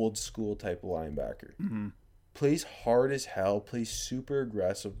an old school type of linebacker. Mm-hmm. Plays hard as hell. Plays super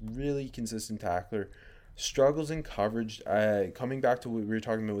aggressive. Really consistent tackler. Struggles in coverage. Coming back to what we were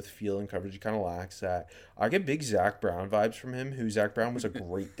talking about with feel and coverage, he kind of lacks that. I get big Zach Brown vibes from him, who Zach Brown was a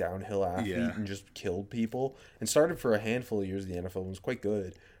great downhill athlete and just killed people and started for a handful of years in the NFL and was quite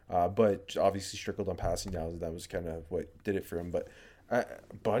good. But obviously struggled on passing downs. That was kind of what did it for him. But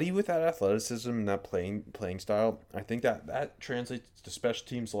Buddy with that athleticism and that playing style, I think that translates to special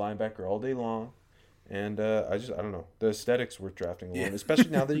teams linebacker all day long. And I don't know. The aesthetics worth drafting alone,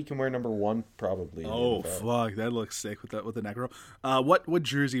 especially now that he can wear number 1 probably. Oh fuck, that looks sick with the neck roll. What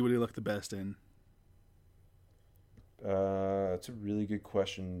jersey would he look the best in? That's a really good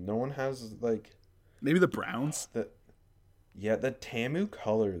question. No one has like maybe the Browns. The Tamu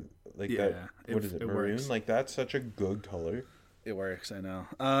color, like that. What is it? Maroon. Works. Like that's such a good color. It works. I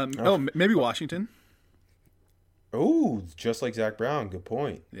know. Maybe Washington. Oh, just like Zach Brown. Good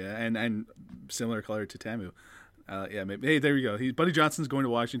point. Yeah, and similar color to Tamu. Maybe. Hey, there we go. Buddy Johnson's going to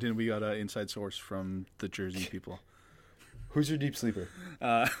Washington. We got an inside source from the Jersey people. Who's your deep sleeper?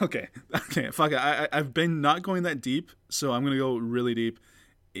 Okay. Fuck it. I've been not going that deep, so I'm gonna go really deep.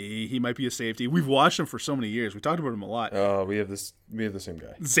 He might be a safety. We've watched him for so many years. We talked about him a lot. Oh, we have the same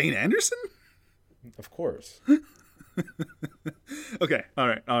guy. Zane Anderson? Of course. Okay. All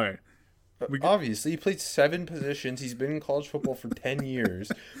right. Obviously, he played 7 positions. He's been in college football for 10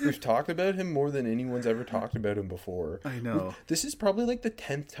 years. We've talked about him more than anyone's ever talked about him before. I know. This is probably like the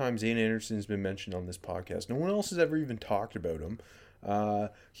 10th time Zane Anderson has been mentioned on this podcast. No one else has ever even talked about him.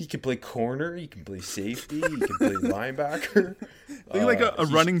 He can play corner. He can play safety. He can play linebacker. I think like a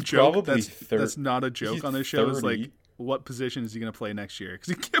running joke that's not a joke on this show is like, what position is he going to play next year? Because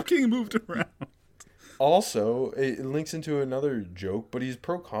he kept getting moved around. Also, it links into another joke, but he's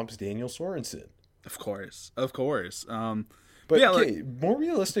pro comps Daniel Sorensen. Of course. But yeah, okay, more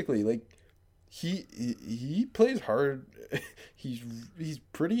realistically, like He plays hard. He's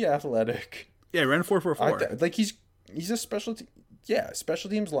pretty athletic. Yeah, he ran a 4.44. Like he's a special teams linebacker, special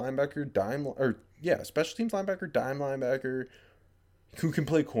teams linebacker, dime linebacker who can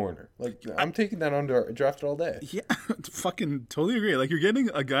play corner. Like I'm taking that under drafted all day. Yeah, fucking totally agree. Like you're getting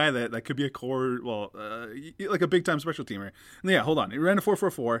a guy that could be a core, like a big time special teamer. And yeah, hold on. He ran a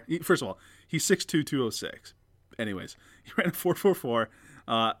 4.44. First of all, he's 6'2", 206. Anyways, he ran a 4.44,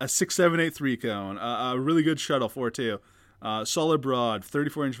 a 6.78 3 cone, a really good shuttle 4.2, solid broad,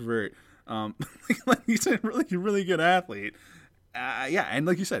 34-inch vert. Like he's a really good athlete. Yeah, and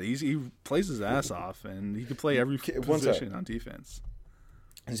like you said, he plays his ass off, and he can play every position on defense.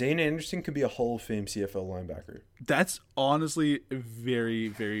 Zane Anderson could be a Hall of Fame CFL linebacker. That's honestly very,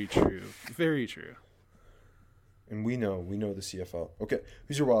 very true. Very true. And we know the CFL. Okay,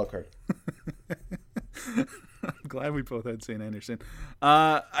 who's your wild card? I'm glad we both had Zane Anderson.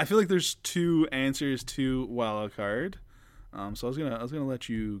 I feel like there's two answers to wild card. So I was gonna let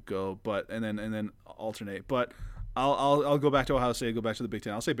you go, and then alternate. But I'll go back to Ohio State. Go back to the Big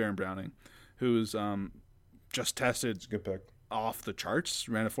Ten. I'll say Baron Browning, who's just tested. It's a good pick. Off the charts.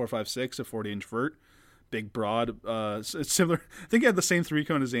 Ran a 4.56, a 40-inch vert, big broad. It's similar. I think he had the same 3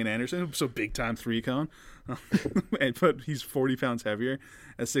 cone as Zane Anderson, so big time 3 cone. But he's 40 pounds heavier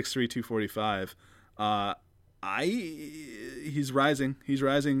at 6'3", 245. He's rising. He's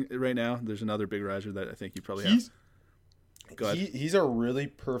rising right now. There's another big riser that I think you probably have. He's a really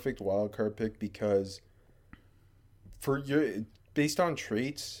perfect wild card pick because based on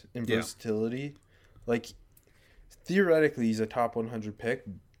traits and versatility, like theoretically he's a top 100 pick,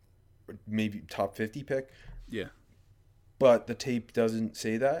 maybe top 50 pick. Yeah. But the tape doesn't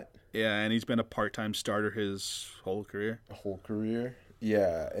say that. Yeah, and he's been a part-time starter his whole career.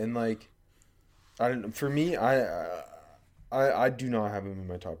 Yeah, and like I don't know, for me I do not have him in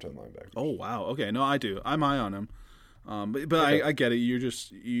my top 10 linebackers. Oh wow. Okay, no, I do. I'm high on him. But okay. I get it. You're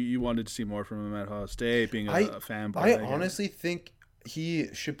just you wanted to see more from him at Ohio State, being a fanboy. I honestly think he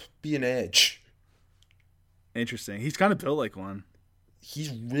should be an edge. Interesting. He's kind of built like one.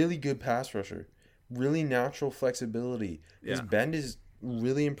 He's really good pass rusher. Really natural flexibility. His bend is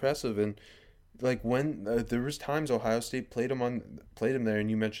really impressive, and like when there was times Ohio State played him there, and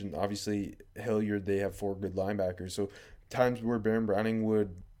you mentioned obviously Hilliard. They have 4 good linebackers, so times where Baron Browning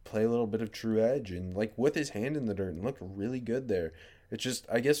would play a little bit of true edge and like with his hand in the dirt and looked really good there. It's just,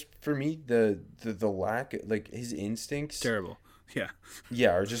 I guess for me, the lack, like his instincts, terrible.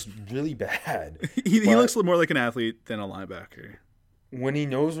 Yeah, are just really bad. He looks more like an athlete than a linebacker. When he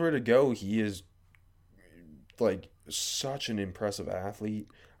knows where to go, he is like such an impressive athlete.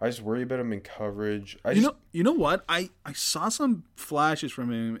 I just worry about him in coverage. You know what? I saw some flashes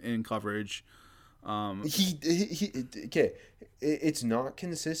from him in coverage. It's not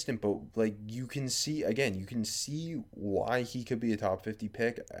consistent, but like you can see why he could be a top 50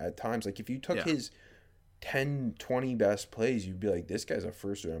 pick at times. Like if you took his 10, 20 best plays, you'd be like, this guy's a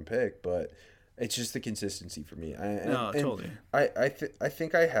first round pick, but it's just the consistency for me. Totally. I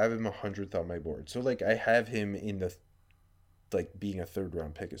think I have him 100th on my board. So like I have him in the like being a 3rd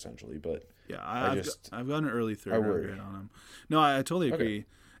round pick essentially, but yeah, I've got an early 3rd round on him. No, I totally agree. Okay.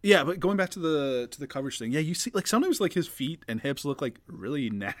 Yeah, but going back to the coverage thing, you see, like sometimes like his feet and hips look like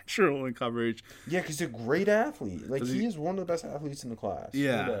really natural in coverage. Yeah, because he's a great athlete. Like he is one of the best athletes in the class.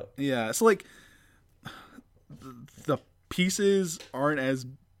 Yeah. So like the pieces aren't as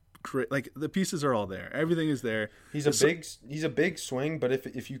great. Like the pieces are all there. Everything is there. He's a big swing, but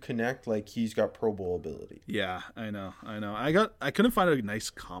if you connect, like he's got Pro Bowl ability. Yeah, I know. I couldn't find a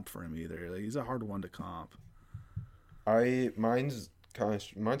nice comp for him either. Like he's a hard one to comp. Mine's kind of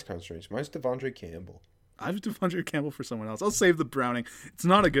strange. Mine's Devondre Campbell. I have Devondre Campbell for someone else. I'll save the Browning. It's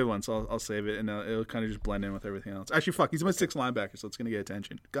not a good one, so I'll save it, and it'll kind of just blend in with everything else. Actually, fuck, he's my 6th linebacker, so it's gonna get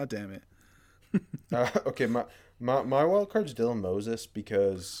attention. God damn it. Okay, my wild card's Dylan Moses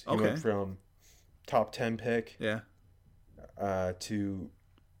because he went from top 10 pick, to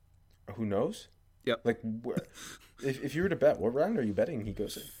who knows? Yep. Like, if you were to bet, what round are you betting he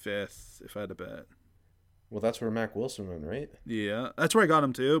goes in? 5th, if I had to bet. Well, that's where Mac Wilson went, right? Yeah, that's where I got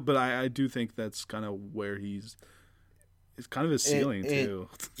him too. But I do think that's kind of where it's kind of his ceiling too.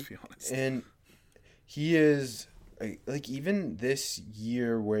 To be honest, and he is like even this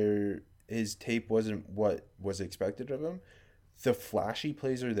year where his tape wasn't what was expected of him, the flashy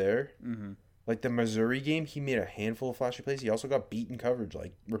plays are there. Mm-hmm. Like the Missouri game, he made a handful of flashy plays. He also got beat in coverage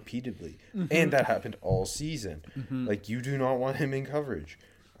like repeatedly, and that happened all season. Mm-hmm. Like you do not want him in coverage.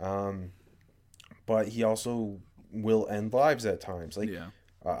 But he also will end lives at times. Like,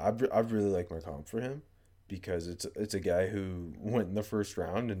 I really like my comp for him because it's a guy who went in the 1st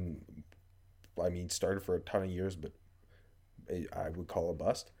round and I mean, started for a ton of years, but I would call a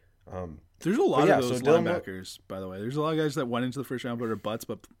bust. There's a lot of those linebackers, by the way. There's a lot of guys that went into the first round but are busts,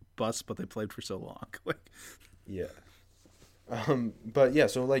 but they played for so long. Yeah. But yeah,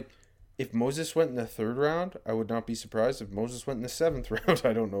 so like, if Moses went in the 3rd round, I would not be surprised. If Moses went in the 7th round,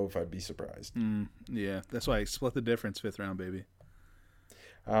 I don't know if I'd be surprised. Yeah, that's why I split the difference, 5th round, baby.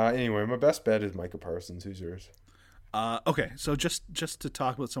 Anyway, my best bet is Micah Parsons. Who's yours? Okay, so just to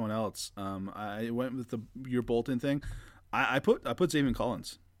talk about someone else, I went with your Bolton thing. I put Zaven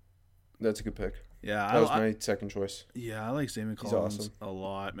Collins. That's a good pick. Yeah, that was my second choice. Yeah, I like Zaven Collins a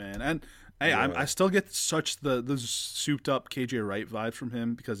lot, man. And hey, Yeah. I still get such the souped up KJ Wright vibe from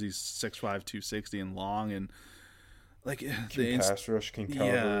him because he's 6'5", 260 and long, and like can pass rush, can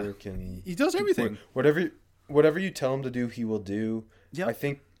cover, he does everything. Whatever you tell him to do, he will do. Yeah, I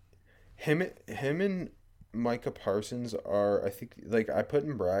think him and Micah Parsons are, I think, like, I put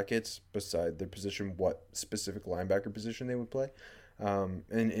in brackets beside their position what specific linebacker position they would play.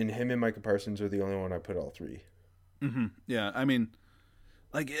 And him and Micah Parsons are the only one I put all three. Mm-hmm. Yeah, I mean,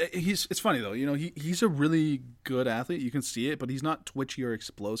 like, it's funny though. You know, he's a really good athlete. You can see it, but he's not twitchy or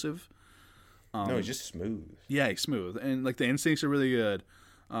explosive. No, he's just smooth. Yeah, he's smooth, and like the instincts are really good.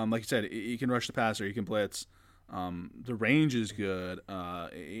 Like you said, he can rush the passer, he can blitz. The range is good.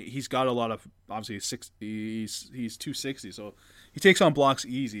 He's got a lot of, obviously he's 260, so he takes on blocks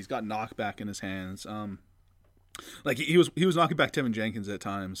easy. He's got knockback in his hands. Like he was knocking back Tevin Jenkins at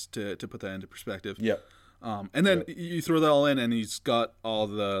times to put that into perspective. Yeah. And then you throw that all in, and he's got all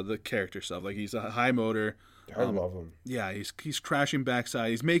the character stuff. Like he's a high motor. I love him. Yeah, he's crashing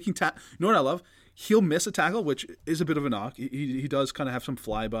backside. He's making You know what I love? He'll miss a tackle, which is a bit of a knock. He does kind of have some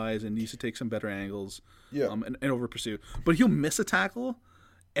flybys and needs to take some better angles. Yeah. And over pursue, but he'll miss a tackle,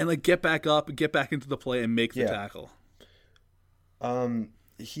 and like get back up and get back into the play and make the tackle.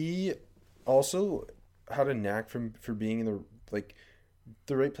 He also had a knack for being in the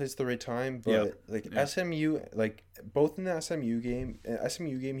right place at the right time, but SMU, like both in the SMU game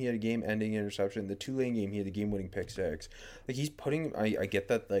he had a game-ending interception. The Tulane game he had a game-winning pick six. Like he's putting, I get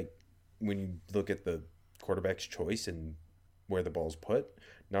that, like when you look at the quarterback's choice and where the ball's put,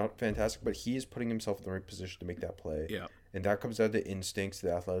 not fantastic, but he is putting himself in the right position to make that play. Yeah, and that comes down to instincts,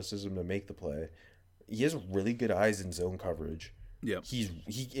 the athleticism to make the play. He has really good eyes in zone coverage. Yeah,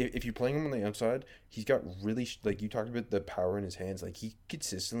 if you're playing him on the outside, he's got really, like you talked about, the power in his hands. Like he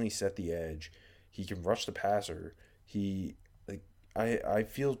consistently set the edge. He can rush the passer. I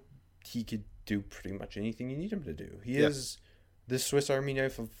feel he could do pretty much anything you need him to do. He is this Swiss Army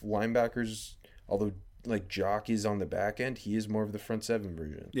knife of linebackers. Although like Jock is on the back end, he is more of the front seven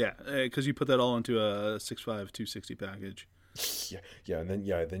version. Yeah, because you put that all into a 6'5", 260 package. And then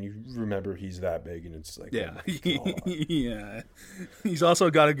you remember he's that big, and it's like, yeah, oh my God. Yeah. He's also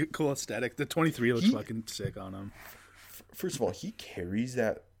got a cool aesthetic. The 23 looks fucking sick on him. First of all, he carries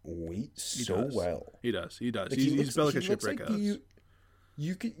that weight so well. He does. Like, he's built like a shipwreck. It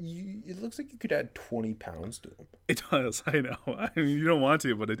looks like you could add 20 pounds to him. It does. I know. I mean, you don't want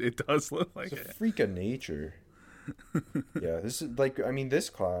to, but it does look like it's a freak of nature. Yeah, this is like, I mean, this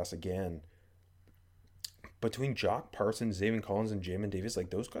class again. Between Jock Parsons, Zaven Collins, and Jamin Davis, like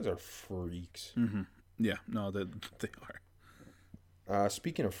those guys are freaks. Mm-hmm. Yeah, no, they are.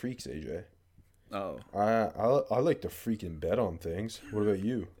 Speaking of freaks, AJ. Oh. I like to freaking bet on things. What about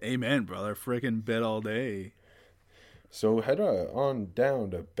you? Amen, brother. Freaking bet all day. So head on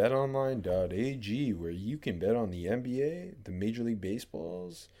down to betonline.ag where you can bet on the NBA, the Major League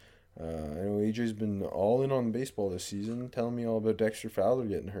Baseballs. I know AJ's been all in on baseball this season, telling me all about Dexter Fowler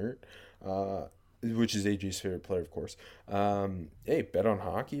getting hurt. Which is AJ's favorite player, of course. Hey, bet on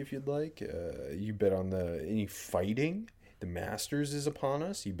hockey if you'd like. You bet on any fighting. The Masters is upon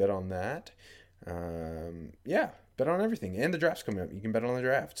us. You bet on that. Bet on everything. And the draft's coming up. You can bet on the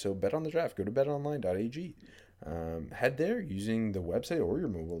draft. So bet on the draft. Go to betonline.ag. Head there using the website or your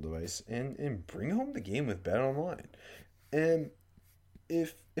mobile device and bring home the game with BetOnline. And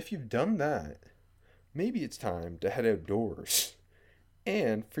if you've done that, maybe it's time to head outdoors.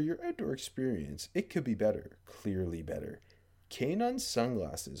 And for your outdoor experience, it could be better, clearly better. Kaenon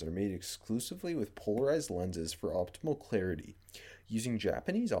sunglasses are made exclusively with polarized lenses for optimal clarity. Using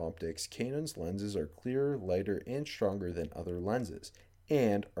Japanese optics, Kaenon's lenses are clearer, lighter, and stronger than other lenses,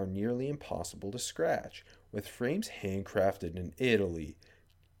 and are nearly impossible to scratch. With frames handcrafted in Italy,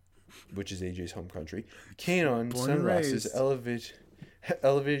 which is AJ's home country, Kaenon sunglasses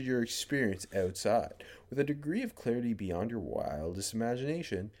elevate your experience outside. With a degree of clarity beyond your wildest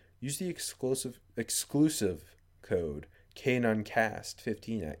imagination, use the exclusive code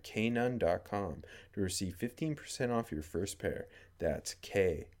KANONCAST15 at kaenon.com to receive 15% off your first pair. That's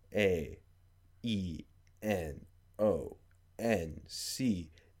KANONCAST15 ENONCAST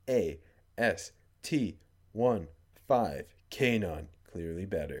 15. Clearly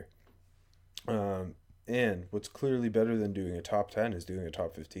better. And what's clearly better than doing a top 10 is doing a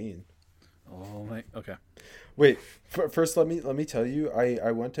top 15. Oh my. Okay. Wait. First, let me tell you.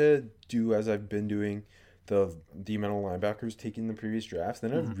 I want to do as I've been doing the amount of linebackers taking the previous drafts.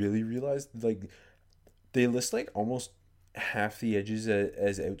 Then I really realized like they list like almost half the edges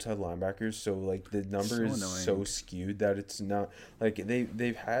as outside linebackers. So like the number is so skewed that it's not like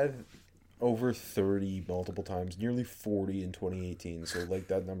they've had over 30 multiple times, nearly 40 in 2018. So like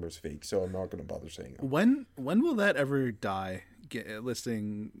that number's fake. So I'm not going to bother saying it. When will that ever die?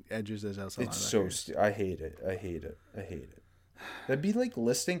 Listing edges as outside linebackers. It's so I hate it. I hate it. That'd be like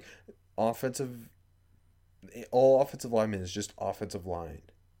listing all offensive linemen is just offensive line.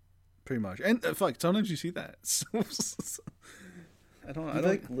 Pretty much. And fuck, sometimes you see that. I don't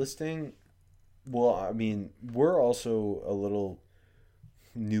like listing. Well, I mean, we're also a little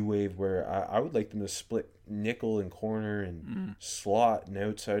new wave where I would like them to split nickel and corner and slot and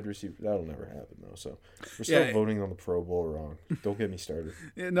outside receiver. That'll never happen though. So we're still voting on the Pro Bowl wrong. Don't get me started.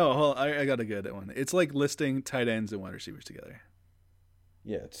 No, I got a good one. It's like listing tight ends and wide receivers together.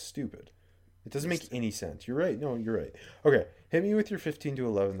 Yeah, it's stupid. It doesn't make any sense. You're right. No, you're right. Okay, hit me with your 15 to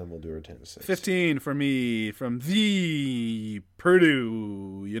 11, then we'll do our 10 to 6. 15 for me from the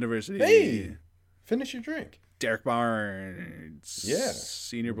Purdue University. Hey, finish your drink. Derek Barnes. Yeah.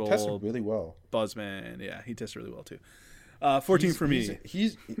 Senior Bowl. Tested really well. Buzzman. Yeah, he tested really well too. 14 for me. Sorry,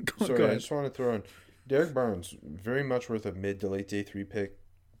 I just want to throw in Derek Barnes, very much worth a mid to late day 3 pick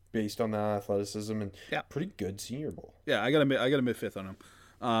based on that athleticism and pretty good Senior Bowl. Yeah, I got a mid fifth on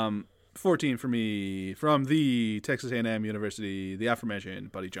him. 14 for me from the Texas A&M University, the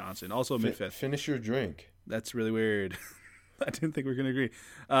aforementioned Buddy Johnson, also a mid fifth. Finish your drink. That's really weird. I didn't think we were going to agree.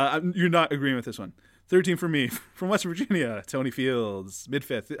 You're not agreeing with this one. 13 for me from West Virginia, Tony Fields, mid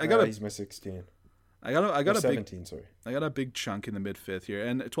fifth. He's my 16. I got a 17. Sorry, I got a big chunk in the mid fifth here,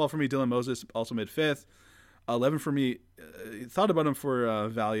 and 12 for me, Dylan Moses, also mid fifth. 11 for me. Thought about him for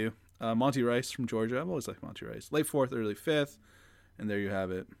value. Monty Rice from Georgia. I've always liked Monty Rice. Late fourth, early fifth, and there you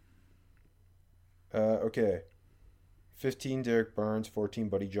have it. Okay. 15 Derek Barnes, 14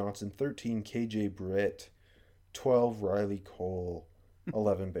 Buddy Johnson, 13 KJ Britt, 12 Riley Cole,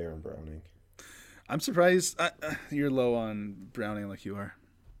 11 Baron Browning. I'm surprised you're low on Browning like you are.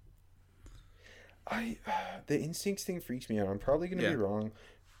 The instincts thing freaks me out. I'm probably going to be wrong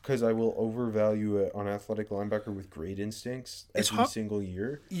because I will overvalue an athletic linebacker with great instincts every single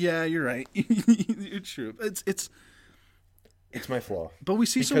year. Yeah, you're right. You're true. It's my flaw. But we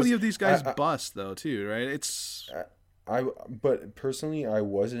see so many of these guys bust though too, right? But personally, I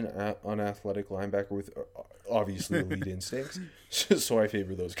was an unathletic linebacker with obviously elite instincts, so I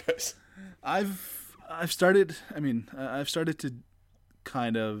favor those guys. I've started to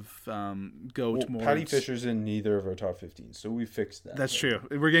kind of go towards... Patty Fisher's in neither of our top 15, so we fixed that. That's true.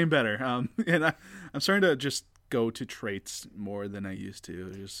 We're getting better. And I'm starting to just go to traits more than I used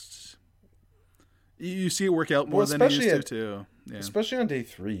to. Just you see it work out more than I used to too. Yeah. Especially on day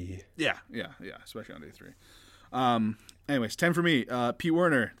 3. Yeah. Especially on day 3. Anyways, 10 for me. Pete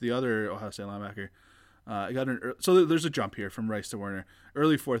Werner, the other Ohio State linebacker. I got so there's a jump here from Rice to Werner.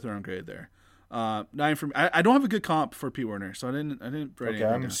 Early 4th round grade there. 9 from I don't have a good comp for Pete Werner, so I didn't write anything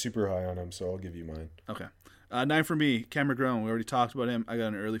I'm down. super high on him, so I'll give you mine. Okay. 9 for me, Cameron Grone. We already talked about him. I got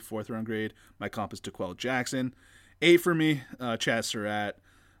an early 4th round grade. My comp is DeQuell Jackson. 8 for me, Chad Surratt.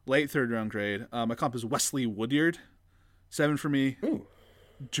 Late 3rd round grade. My comp is Wesley Woodyard. 7 for me,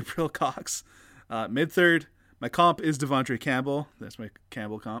 Jabril Cox. Mid 3rd, my comp is Devontae Campbell. That's my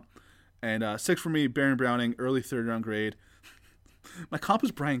Campbell comp. And 6 for me, Baron Browning. Early 3rd round grade. My comp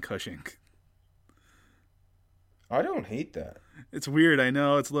is Brian Cushing. I don't hate that. It's weird, I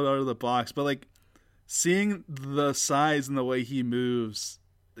know. It's a little out of the box. But, like, seeing the size and the way he moves,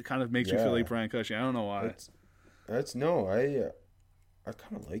 it kind of makes me feel like Brian Cushing. I don't know why. I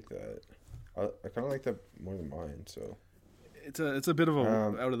kind of like that. I kind of like that more than mine, so... It's a bit of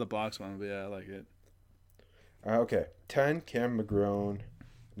a out-of-the-box one, but yeah, I like it. Okay. 10, Cam McGrone.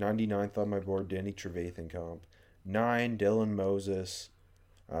 99th on my board, Danny Trevathan comp. 9, Dylan Moses.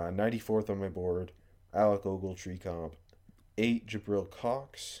 94th on my board, Alec Ogletree comp. 8, Jabril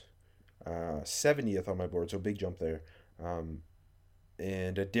Cox. 70th on my board, so big jump there. And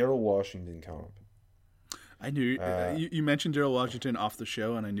a Daryl Washington comp. I knew you mentioned Daryl Washington off the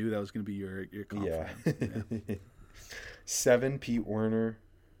show, and I knew that was going to be your comp. Yeah. 7, Pete Werner.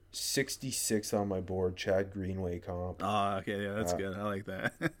 66 on my board, Chad Greenway comp. Oh, okay, yeah, that's good. I like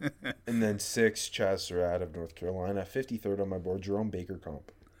that. And then 6, Chad Surratt of North Carolina. 53rd on my board, Jerome Baker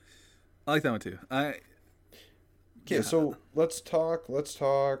comp. I like that one too. Okay, so let's talk.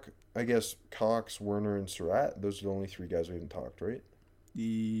 I guess Cox, Werner, and Surratt. Those are the only three guys we haven't talked, right?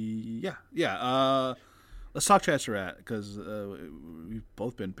 Yeah. Let's talk Chad Surratt because we've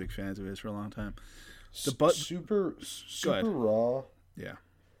both been big fans of his for a long time. Super raw. Yeah.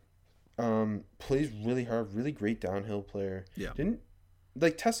 Plays really hard. Really great downhill player. Yeah. Didn't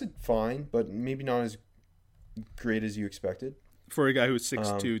tested fine, but maybe not as great as you expected for a guy who was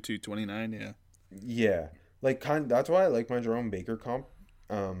 6'2", 229. Yeah. Yeah. That's why I like my Jerome Baker comp.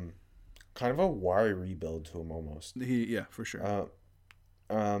 Kind of a wiry rebuild to him almost. Yeah, for sure.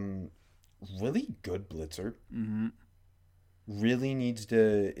 Really good blitzer. Mm-hmm. Really needs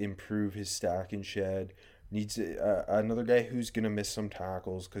to improve his stack and shed. Needs another guy who's gonna miss some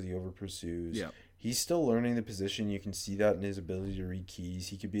tackles because he over pursues. Yeah. He's still learning the position. You can see that in his ability to read keys.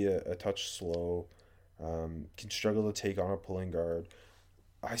 He could be a touch slow. Can struggle to take on a pulling guard.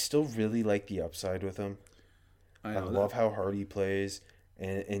 I still really like the upside with him. I love how hard he plays,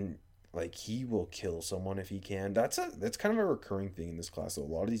 and he will kill someone if he can. That's kind of a recurring thing in this class. So a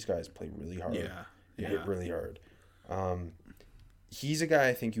lot of these guys play really hard. Yeah. Hit really hard. He's a guy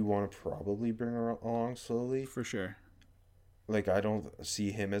I think you want to probably bring along slowly. For sure. I don't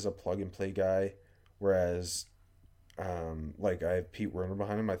see him as a plug and play guy, whereas I have Pete Werner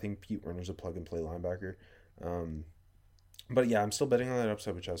behind him. I think Pete Werner's a plug and play linebacker. But yeah, I'm still betting on that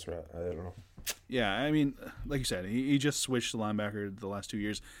upside with Chad Surratt. I don't know. Yeah, I mean, like you said, he just switched to linebacker the last 2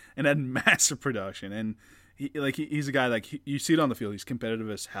 years and had massive production. And he's a guy you see it on the field. He's competitive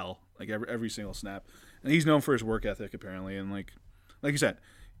as hell, every single snap. And he's known for his work ethic apparently. And like you said,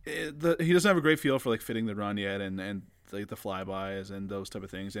 he doesn't have a great feel for fitting the run yet and the flybys and those type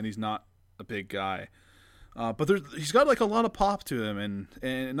of things. And he's not a big guy. But he's got a lot of pop to him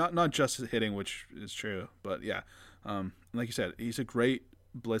and not just hitting, which is true, but yeah. Like you said, he's a great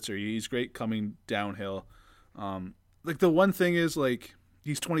blitzer. He's great coming downhill. The one thing is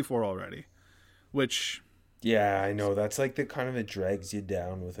he's 24 already, which yeah, I know that's the kind of it drags you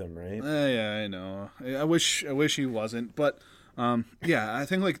down with him, right? Yeah, I know. I wish he wasn't, but yeah, I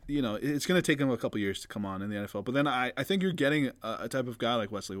think it's gonna take him a couple years to come on in the NFL. But then I think you're getting a type of guy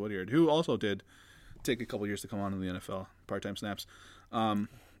like Wesley Woodyard, who also did take a couple years to come on in the NFL, part-time snaps.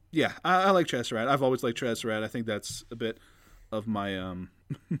 Yeah, I like Chad Surratt. I've always liked Chad Surratt. I think that's a bit of my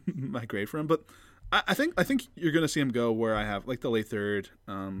my grade for him. But I think you're going to see him go where I have the late third,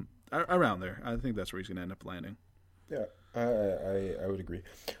 around there. I think that's where he's going to end up landing. Yeah, I would agree.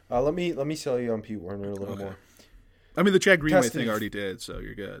 Let me sell you on Pete Werner a little more. I mean, the Chad Greenway thing already did, so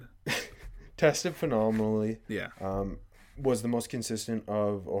you're good. Tested phenomenally. Yeah. Was the most consistent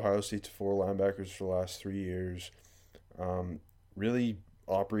of Ohio State's 4 linebackers for the last 3 years. Really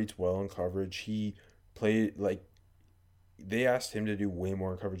operates well in coverage. He played they asked him to do way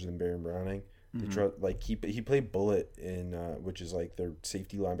more in coverage than Baron Browning. Mm-hmm. He played bullet in which is their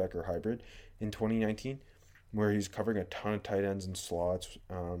safety linebacker hybrid in 2019, where he's covering a ton of tight ends and slots.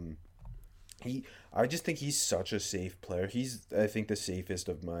 I just think he's such a safe player. He's I think the safest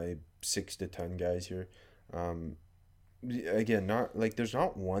of my 6 to 10 guys here. Again, not there's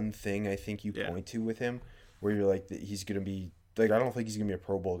not one thing I think you point to with him where you're he's gonna be I don't think he's gonna be a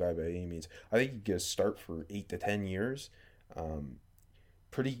Pro Bowl guy by any means. I think he get a start for 8 to 10 years.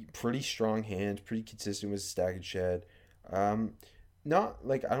 Pretty strong hands, pretty consistent with stack and shed. Not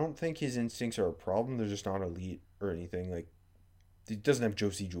I don't think his instincts are a problem. They're just not elite or anything. He doesn't have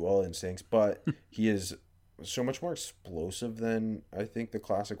Josie Jewell instincts, but he is so much more explosive than I think the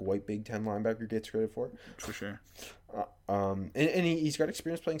classic white Big Ten linebacker gets credit for. For sure. And he's got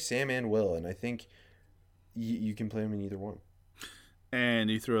experience playing Sam and Will, and I think you can play him in either one. And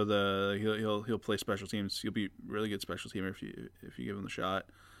you throw he'll play special teams. He'll be really good special teamer if you give him the shot.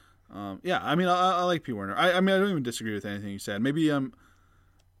 Yeah, I mean I like Pete Werner. I mean I don't even disagree with anything you said. Maybe I'm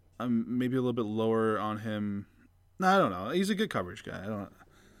maybe a little bit lower on him. No, I don't know. He's a good coverage guy.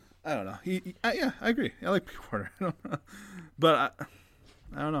 I don't know. Yeah, I agree. I like Pete Werner. I don't know. But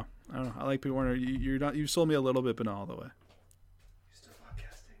I don't know. I like Pete Werner. You sold me a little bit, but not all the way. You're still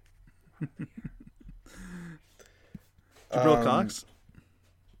podcasting. Jabril Cox.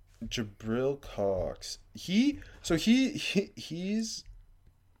 Jabril Cox. He's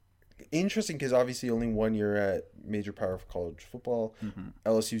interesting because obviously only 1 year at major power for college football. Mm-hmm.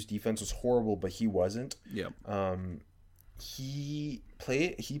 LSU's defense was horrible, but he wasn't. Yeah. He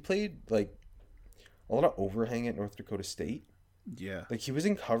played a lot of overhang at North Dakota State. Yeah. He was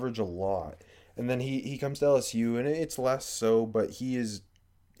in coverage a lot. And then he comes to LSU and it's less so, but he's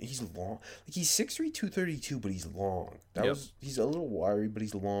long. He's 6'3", 232, but he's long. He's a little wiry, but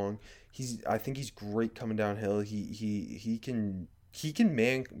he's long. I think he's great coming downhill. He can he can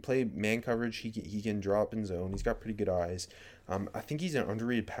play man coverage. He can drop in zone. He's got pretty good eyes. I think he's an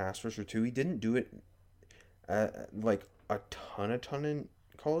underrated pass rusher too. He didn't do it like a ton in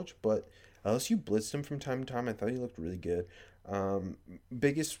college, but LSU blitzed him from time to time. I thought he looked really good.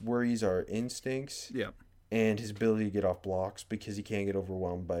 Biggest worries are instincts, and his ability to get off blocks because he can't get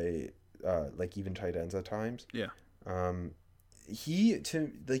overwhelmed by like even tight ends at times.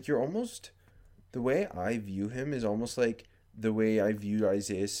 You're almost, the way I view him is almost like the way I viewed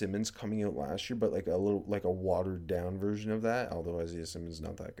Isaiah Simmons coming out last year, but like a little like a watered down version of that, although Isaiah Simmons is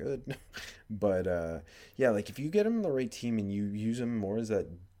not that good. But like if you get him on the right team and you use him more as that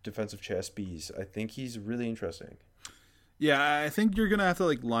defensive chess piece, I think he's really interesting. Yeah, I think you're gonna have to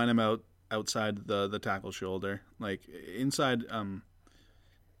like line him out outside the tackle shoulder, like inside.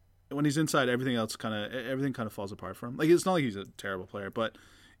 When he's inside, everything kind of falls apart for him. Like it's not like he's a terrible player, but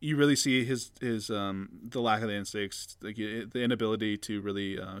you really see his the lack of the instincts, like the inability to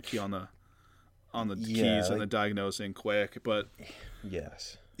really key on the keys and the diagnosing quick. But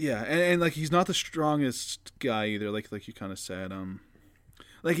yes, and like he's not the strongest guy either. Like you kind of said,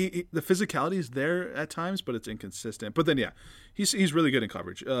 like the physicality is there at times, but it's inconsistent. But then he's really good in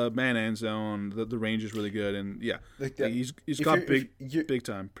coverage, man and zone. The range is really good, and he's got big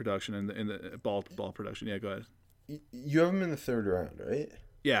time production in the ball production. Yeah, go ahead. You have him in the third round, right?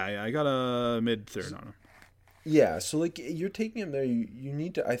 Yeah, I got a mid-third on him. Yeah, so like you're taking him there. You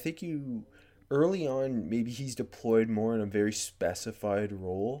need to. I think you early on maybe he's deployed more in a very specified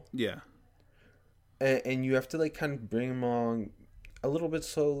role. Yeah, and you have to like kind of bring him along a little bit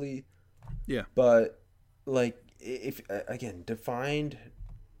slowly. Yeah, but like if again defined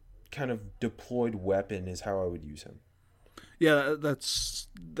kind of deployed weapon is how I would use him. Yeah, that's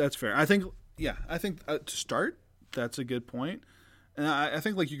fair. I think to start, that's a good point. And I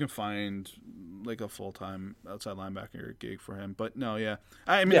think like you can find like a full-time outside linebacker gig for him, but no, yeah.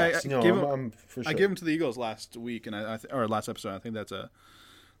 I mean, I'm for sure. I gave him to the Eagles last week, and or last episode. I think it's a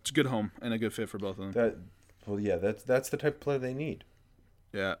good home and a good fit for both of them. That's the type of player they need.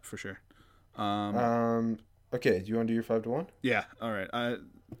 Yeah, for sure. Okay, do you want to do your 5-1? Yeah. All right.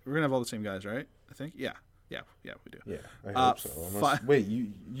 We're gonna have all the same guys, right? I think. Yeah, we do. Yeah, I hope so. Wait,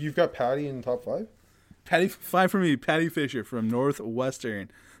 you've got Patty in the top 5? Patty 5 for me. Patty Fisher from Northwestern.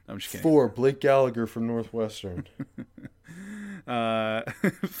 No, I'm just kidding. 4, Blake Gallagher from Northwestern.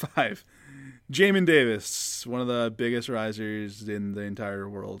 5, Jamin Davis, one of the biggest risers in the entire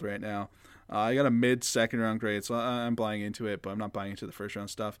world right now. I got a mid-second round grade, so I'm buying into it, but I'm not buying into the first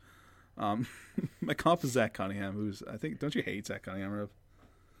round stuff. My comp is Zach Cunningham, who's, I think, don't you hate Zach Cunningham, Rob?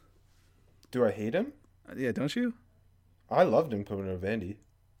 Do I hate him? Yeah, don't you? I loved him coming to Vandy.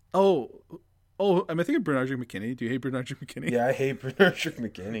 Oh, am I thinking Bernard McKinney? Do you hate Bernard McKinney? Yeah, I hate Bernard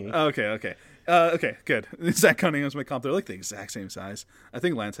McKinney. Okay. Okay, good. Zach Cunningham's my comp. They're like the exact same size. I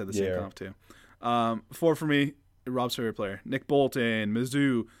think Lance had the same comp too. 4 for me, Rob's favorite player, Nick Bolton,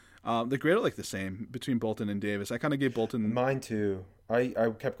 Mizzou. The grade are like the same between Bolton and Davis. I kind of gave Bolton... Mine too. I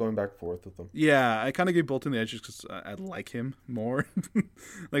kept going back and forth with them. Yeah, I kind of gave Bolton the edge just because I like him more.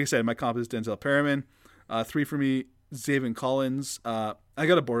 Like I said, my comp is Denzel Perriman. 3 for me, Zaven Collins. I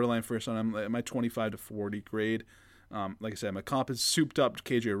got a borderline first on him. My 25 to 40 grade. Like I said, my comp is souped up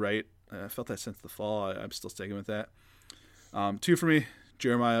KJ Wright. I felt that since the fall. I'm still sticking with that. 2 for me,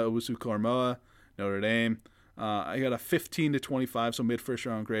 Jeremiah Owusu-Koramoah, Notre Dame. I got a 15 to 25, so mid-first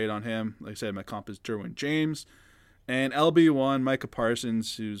round grade on him. Like I said, my comp is Derwin James. And LB1, Micah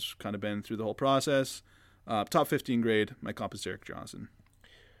Parsons, who's kind of been through the whole process. Top 15 grade, my comp is Derek Johnson.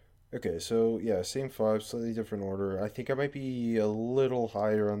 Okay, so yeah, same 5, slightly different order. I think I might be a little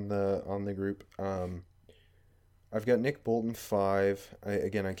higher on the group. I've got Nick Bolton 5.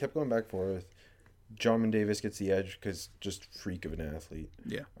 I kept going back and forth. Jamin Davis gets the edge because just freak of an athlete.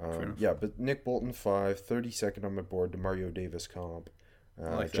 Yeah, but Nick Bolton 5, 32nd on my board, Demario Davis comp.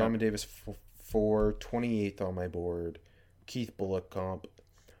 Like Jamin Davis 4, 28th on my board. Keith Bullock comp.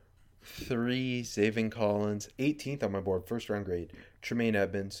 3, Zaven Collins, 18th on my board, first round grade. Tremaine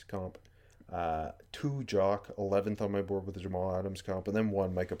Edmonds comp. 2, Jock, 11th on my board with the Jamal Adams comp. And then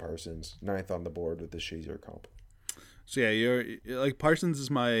 1, Micah Parsons, 9th on the board with the Shazier comp. So yeah, you're like Parsons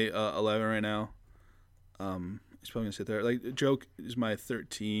is my 11 right now. He's probably gonna sit there. Like Joke is my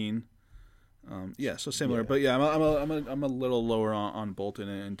 13. So similar, but yeah, I'm a little lower on Bolton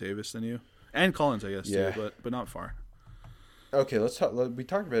and Davis than you, and Collins, I guess too, but not far. Okay, let's talk. We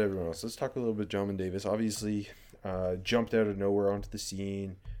talked about everyone else. Let's talk a little bit Jamin Davis. Obviously, jumped out of nowhere onto the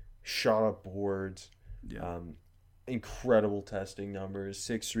scene, shot up boards. Yeah. Incredible testing numbers.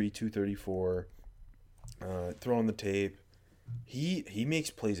 6'3", 234. Throwing the tape. He makes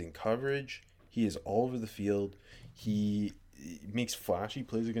plays in coverage. He is all over the field. He makes flashy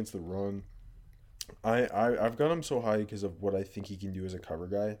plays against the run. I've got him so high because of what I think he can do as a cover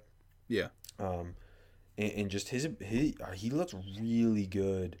guy. Yeah. And just he looks really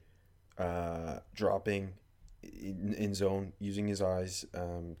good, dropping in zone, using his eyes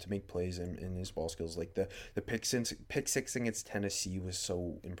to make plays in his ball skills. Like the pick six against Tennessee was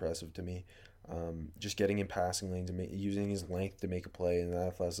so impressive to me. Just getting in passing lanes and using his length to make a play and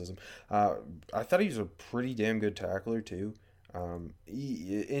athleticism. I thought he was a pretty damn good tackler too.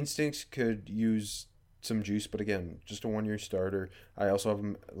 Instincts could use some juice, but again, just a 1-year starter. I also have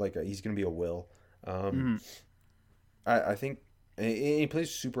him he's gonna be a will. I think he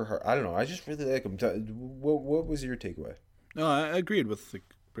plays super hard. I don't know. I just really like him. What was your takeaway? No, I agreed with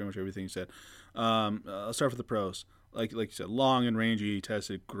pretty much everything you said. I'll start with the pros. Like you said, long and rangy,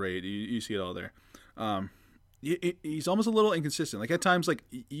 tested, great. You see it all there. He's almost a little inconsistent. Like at times, like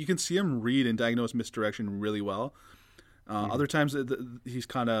you can see him read and diagnose misdirection really well. Other times, he's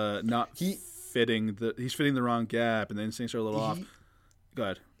kind of not fitting he's fitting the wrong gap, and the instincts are a little off. Go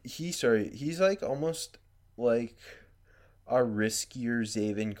ahead. He's like almost like a riskier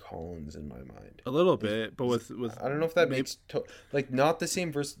Zaven Collins in my mind. A little bit, but with I don't know if that makes not the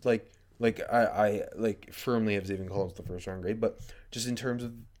same versus I firmly have Zaven Collins the first round grade, but just in terms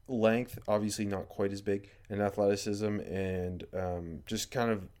of length, obviously not quite as big, and athleticism and just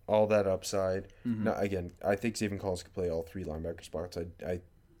kind of all that upside. Again, I think Zaven Collins could play all 3 linebacker spots. I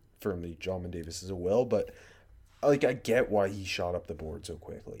firmly Jamin Davis is a will, but I get why he shot up the board so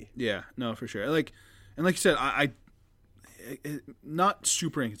quickly. Yeah, no, for sure. Like you said, I not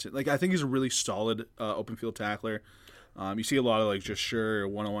super inconsistent. Like I think he's a really solid open field tackler. You see a lot of just sure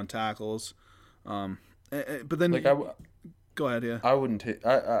 1-on-1 tackles, but then go ahead. Yeah, I wouldn't take.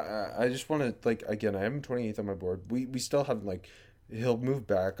 I just want to again. I have him 28th on my board. We still have he'll move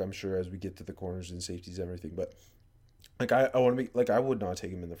back, I'm sure, as we get to the corners and safeties and everything. But I want to be I would not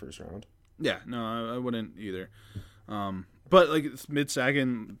take him in the first round. Yeah, no, I wouldn't either. But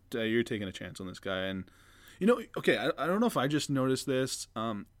mid-second, you're taking a chance on this guy, and okay, I don't know if I just noticed this.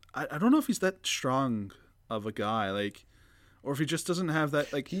 I don't know if he's that strong of a guy, or if he just doesn't have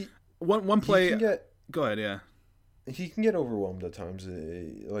that one play. Go ahead, yeah. He can get overwhelmed at times,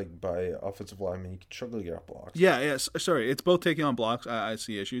 by offensive linemen. He can struggle to get up blocks. Yeah. Sorry, it's both taking on blocks. I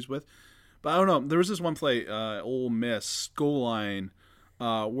see issues with, but I don't know. There was this one play, Ole Miss goal line,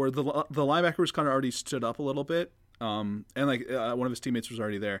 where the linebacker was kind of already stood up a little bit, and one of his teammates was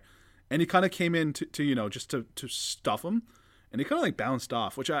already there, and he kind of came in to just to stuff him, and he kind of bounced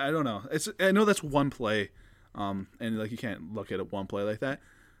off, which I don't know. I know that's one play, and you can't look at it one play like that.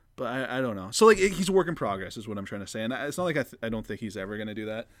 But I don't know. So he's a work in progress is what I'm trying to say, and it's not I don't think he's ever going to do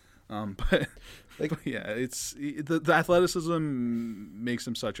that. But yeah, it's the athleticism makes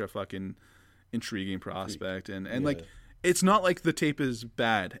him such a fucking intriguing prospect, and it's not like the tape is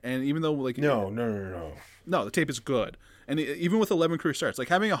bad, and even though no, the tape is good, and even with 11 career starts,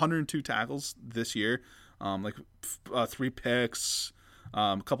 having 102 tackles this year, 3 picks,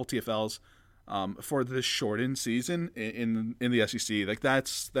 a couple TFLs. For this shortened season in the SEC,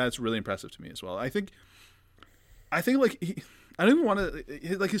 that's really impressive to me as well. I think I don't even want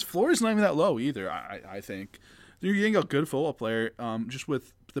to his floor is not even that low either. I think you're getting a good football player, just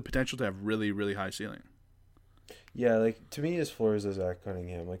with the potential to have really really high ceiling. Yeah, to me his floor is a Zach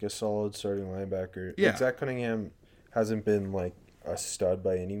Cunningham, a solid starting linebacker. Yeah, Zach Cunningham hasn't been a stud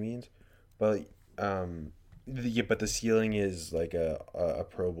by any means, but but the ceiling is a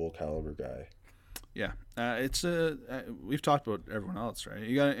Pro Bowl caliber guy. Yeah, it's we've talked about everyone else, right?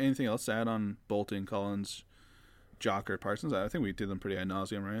 You got anything else to add on Bolton, Collins, Jocker, Parsons? I think we did them pretty ad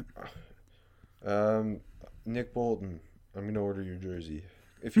nauseum, right? Nick Bolton, I'm gonna order your jersey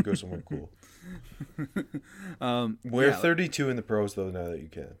if you go somewhere cool. Wear 32 in the pros though now that you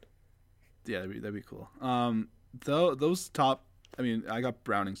can. Yeah, that'd be cool. Though those top, I got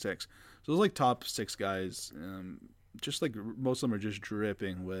Browning 6. So those top 6 guys. Just most of them are just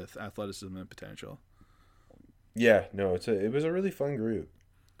dripping with athleticism and potential. Yeah, no, it was a really fun group.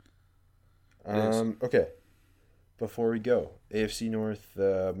 Okay, before we go, AFC North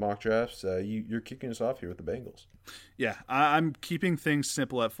mock drafts. You're kicking us off here with the Bengals. Yeah, I'm keeping things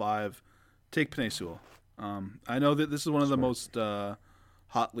simple at 5. Take Penei Sewell. I know that this is one of the most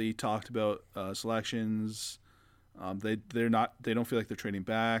hotly talked about selections. They don't feel like they're trading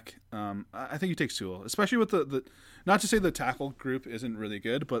back. I think you take Sewell, especially with the not to say the tackle group isn't really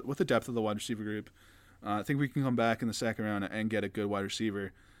good, but with the depth of the wide receiver group, I think we can come back in the second round and get a good wide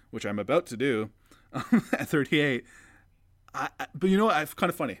receiver, which I'm about to do at 38. But it's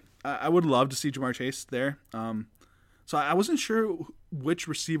kind of funny. I would love to see Jamar Chase there. So I wasn't sure which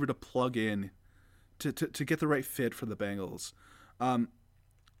receiver to plug in to get the right fit for the Bengals.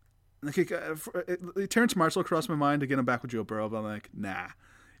 Terrence Marshall crossed my mind to get him back with Joe Burrow, but I'm like, nah.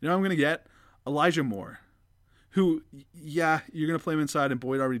 You know what I'm going to get? Elijah Moore, who, yeah, you're going to play him inside, and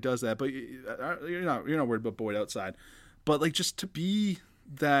Boyd already does that, but you're not worried about Boyd outside. But like just to be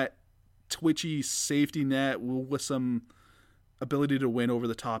that twitchy safety net with some ability to win over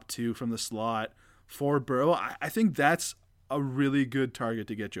the top two from the slot for Burrow, I think that's a really good target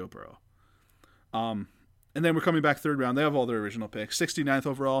to get Joe Burrow. And then we're coming back third round. They have all their original picks. 69th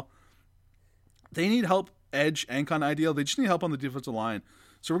overall. They need help edge and kind of ideal. They just need help on the defensive line.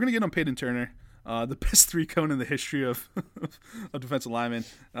 So we're going to get them Peyton Turner, the best 3-cone in the history of defensive linemen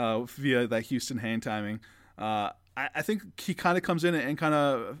via that Houston hand timing. I think he kind of comes in and kind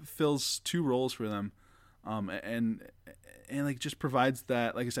of fills two roles for them, and like just provides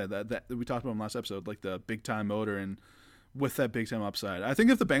that, like I said, that we talked about in last episode, like the big time motor and with that big time upside. I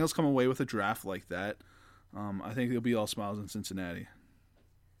think if the Bengals come away with a draft like that, I think it'll be all smiles in Cincinnati.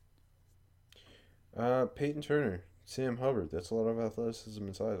 Peyton Turner, Sam Hubbard. That's a lot of athleticism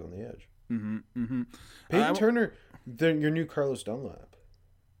and size on the edge. Peyton Turner, your new Carlos Dunlap.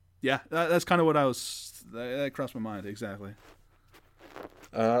 Yeah, that's kind of what I was. That crossed my mind exactly.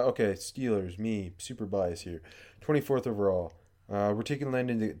 Okay, Steelers. Me, super biased here. 24th overall. We're taking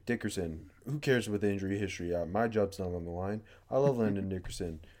Landon Dickerson. Who cares with the injury history? My job's not on the line. I love Landon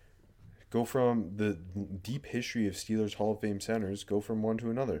Dickerson. Go from the deep history of Steelers Hall of Fame centers. Go from one to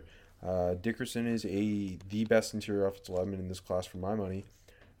another. Dickerson is the best interior offensive lineman in this class for my money,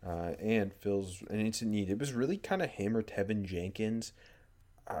 and fills an instant need. It was really kind of him or Tevin Jenkins.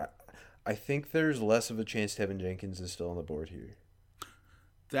 I think there's less of a chance Tevin Jenkins is still on the board here.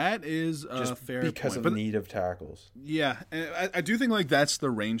 That is a fair point. Because of the need of tackles. Yeah, and I do think like that's the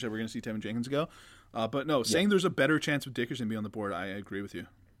range that we're going to see Tevin Jenkins go. But no, saying there's a better chance of Dickerson being on the board, I agree with you.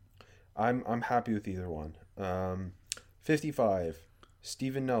 I'm happy with either one. 55.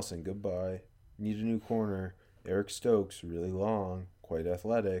 Steven Nelson, goodbye. Need a new corner. Eric Stokes, really long, quite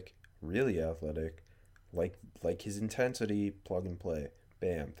athletic, really athletic. Like his intensity, plug and play.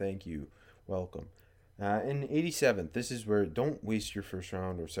 Bam, thank you. Welcome. In 87th, this is where don't waste your first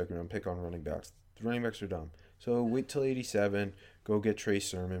round or second round pick on running backs. The running backs are dumb. So wait till 87. Go get Trey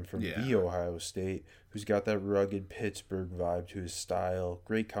Sermon from the Ohio State, who's got that rugged Pittsburgh vibe to his style.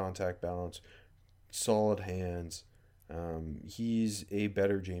 Great contact balance, solid hands. He's a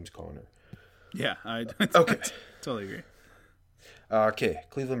better James Conner. Yeah, I totally agree. Okay,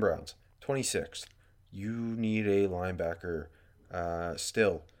 Cleveland Browns, 26th. You need a linebacker.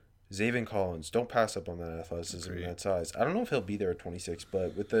 Still, Zaven Collins. Don't pass up on that athleticism and that size. I don't know if he'll be there at 26,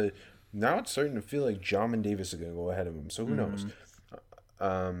 but now it's starting to feel like Jamin Davis is going to go ahead of him. So who knows?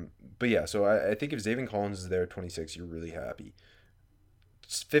 But yeah, so I think if Zaven Collins is there at 26, you're really happy.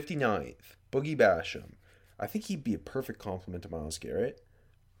 59th, Boogie Basham. I think he'd be a perfect complement to Myles Garrett.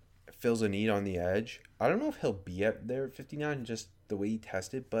 Fills a need on the edge. I don't know if he'll be up there at 59, just the way he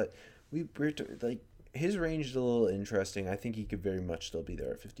tested, but we're his range is a little interesting. I think he could very much still be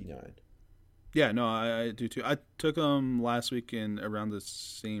there at 59. Yeah, no, I do too. I took him last week in around the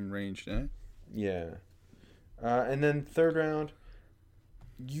same range, eh? Yeah. And then third round,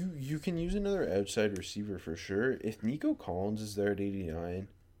 you can use another outside receiver for sure. If Nico Collins is there at 89,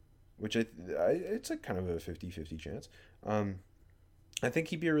 which it's a kind of a 50-50 chance. I think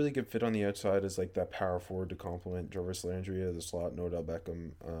he'd be a really good fit on the outside as like that power forward to complement Jarvis Landry as a slot, no Odell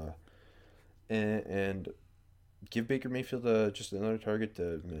Beckham, and give Baker Mayfield just another target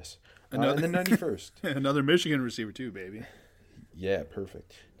to miss. And then 91st. Another Michigan receiver too, baby. Yeah,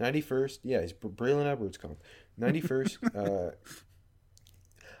 perfect. 91st. Yeah, he's Braylon Edwards comp. 91st.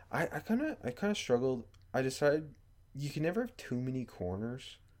 I kind of struggled. I decided you can never have too many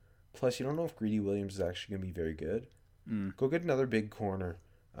corners. Plus, you don't know if Greedy Williams is actually going to be very good. Go get another big corner.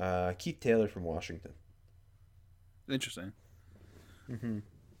 Keith Taylor from Washington. Interesting. Mm-hmm.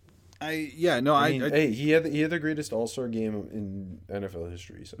 Hey, he had the greatest All-Star game in NFL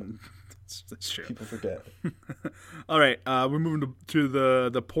history. So that's true. People forget. All right, we're moving to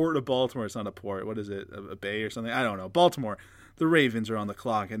the port of Baltimore. It's not a port. What is it? A bay or something? I don't know. Baltimore. The Ravens are on the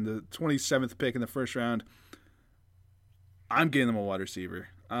clock, and the 27th pick in the first round. I'm getting them a wide receiver.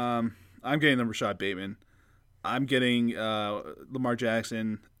 I'm getting them Rashad Bateman. I'm getting Lamar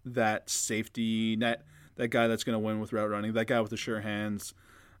Jackson, that safety net, that guy that's going to win with route running, that guy with the sure hands.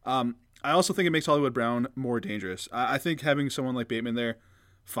 I also think it makes Hollywood Brown more dangerous. I think having someone like Bateman there,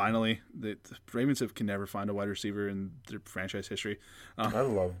 finally, the Ravens can never find a wide receiver in their franchise history. I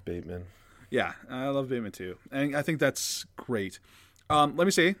love Bateman. Yeah, I love Bateman too. And I think that's great. Let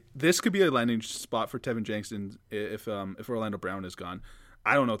me say, this could be a landing spot for Tevin Jenkins if Orlando Brown is gone.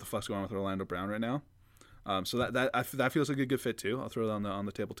 I don't know what the fuck's going on with Orlando Brown right now. So that feels like a good fit too. I'll throw that on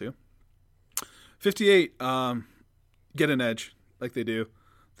the table too. 58, get an edge like they do.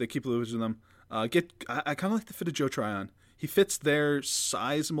 They keep losing them. I kind of like the fit of Joe Tryon. He fits their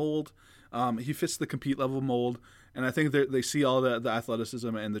size mold. He fits the compete level mold. And I think they see all the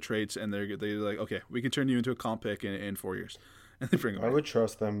athleticism and the traits, and they're like, okay, we can turn you into a comp pick in 4 years. And they bring him. I would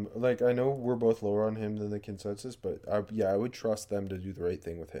trust them. Like, I know we're both lower on him than the consensus, but I would trust them to do the right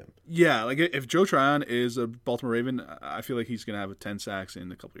thing with him. Yeah, like if Joe Tryon is a Baltimore Raven, I feel like he's going to have 10 sacks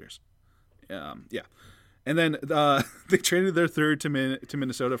in a couple years. Yeah. And then they traded their third to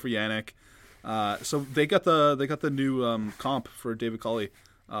Minnesota for Yannick. So they got the new comp for David Culley,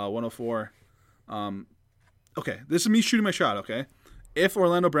 104. Okay, this is me shooting my shot. Okay, if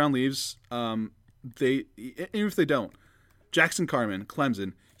Orlando Brown leaves, even if they don't, Jackson Carman,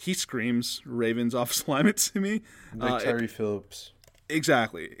 Clemson, he screams Ravens offensive lineman to me. Like Terry Phillips.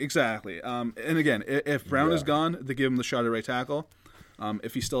 Exactly. And again, if Brown is gone, they give him the shot at right tackle.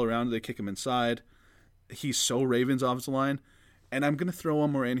 If he's still around, they kick him inside. He's so Ravens offensive line. And I'm going to throw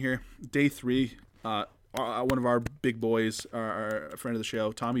one more in here. Day 3, one of our big boys, our friend of the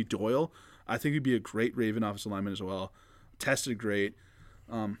show, Tommy Doyle. I think he'd be a great Raven offensive lineman as well. Tested great.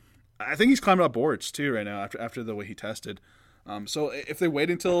 I think he's climbing up boards too right now after the way he tested. So if they wait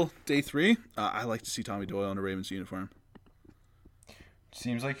until day 3, I like to see Tommy Doyle in a Ravens uniform.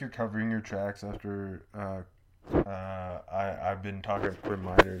 Seems like you're covering your tracks after I've been talking to Quinn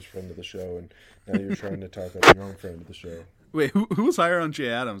Miners, friend of the show, and now you're trying to talk up your own friend of the show. Wait, who was higher on Jay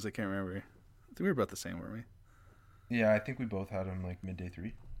Adams? I can't remember. I think we were about the same, weren't we? Yeah, I think we both had him like midday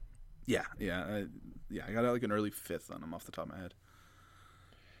 3. Yeah. I got like an early 5th on him off the top of my head.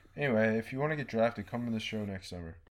 Anyway, if you want to get drafted, come to the show next summer.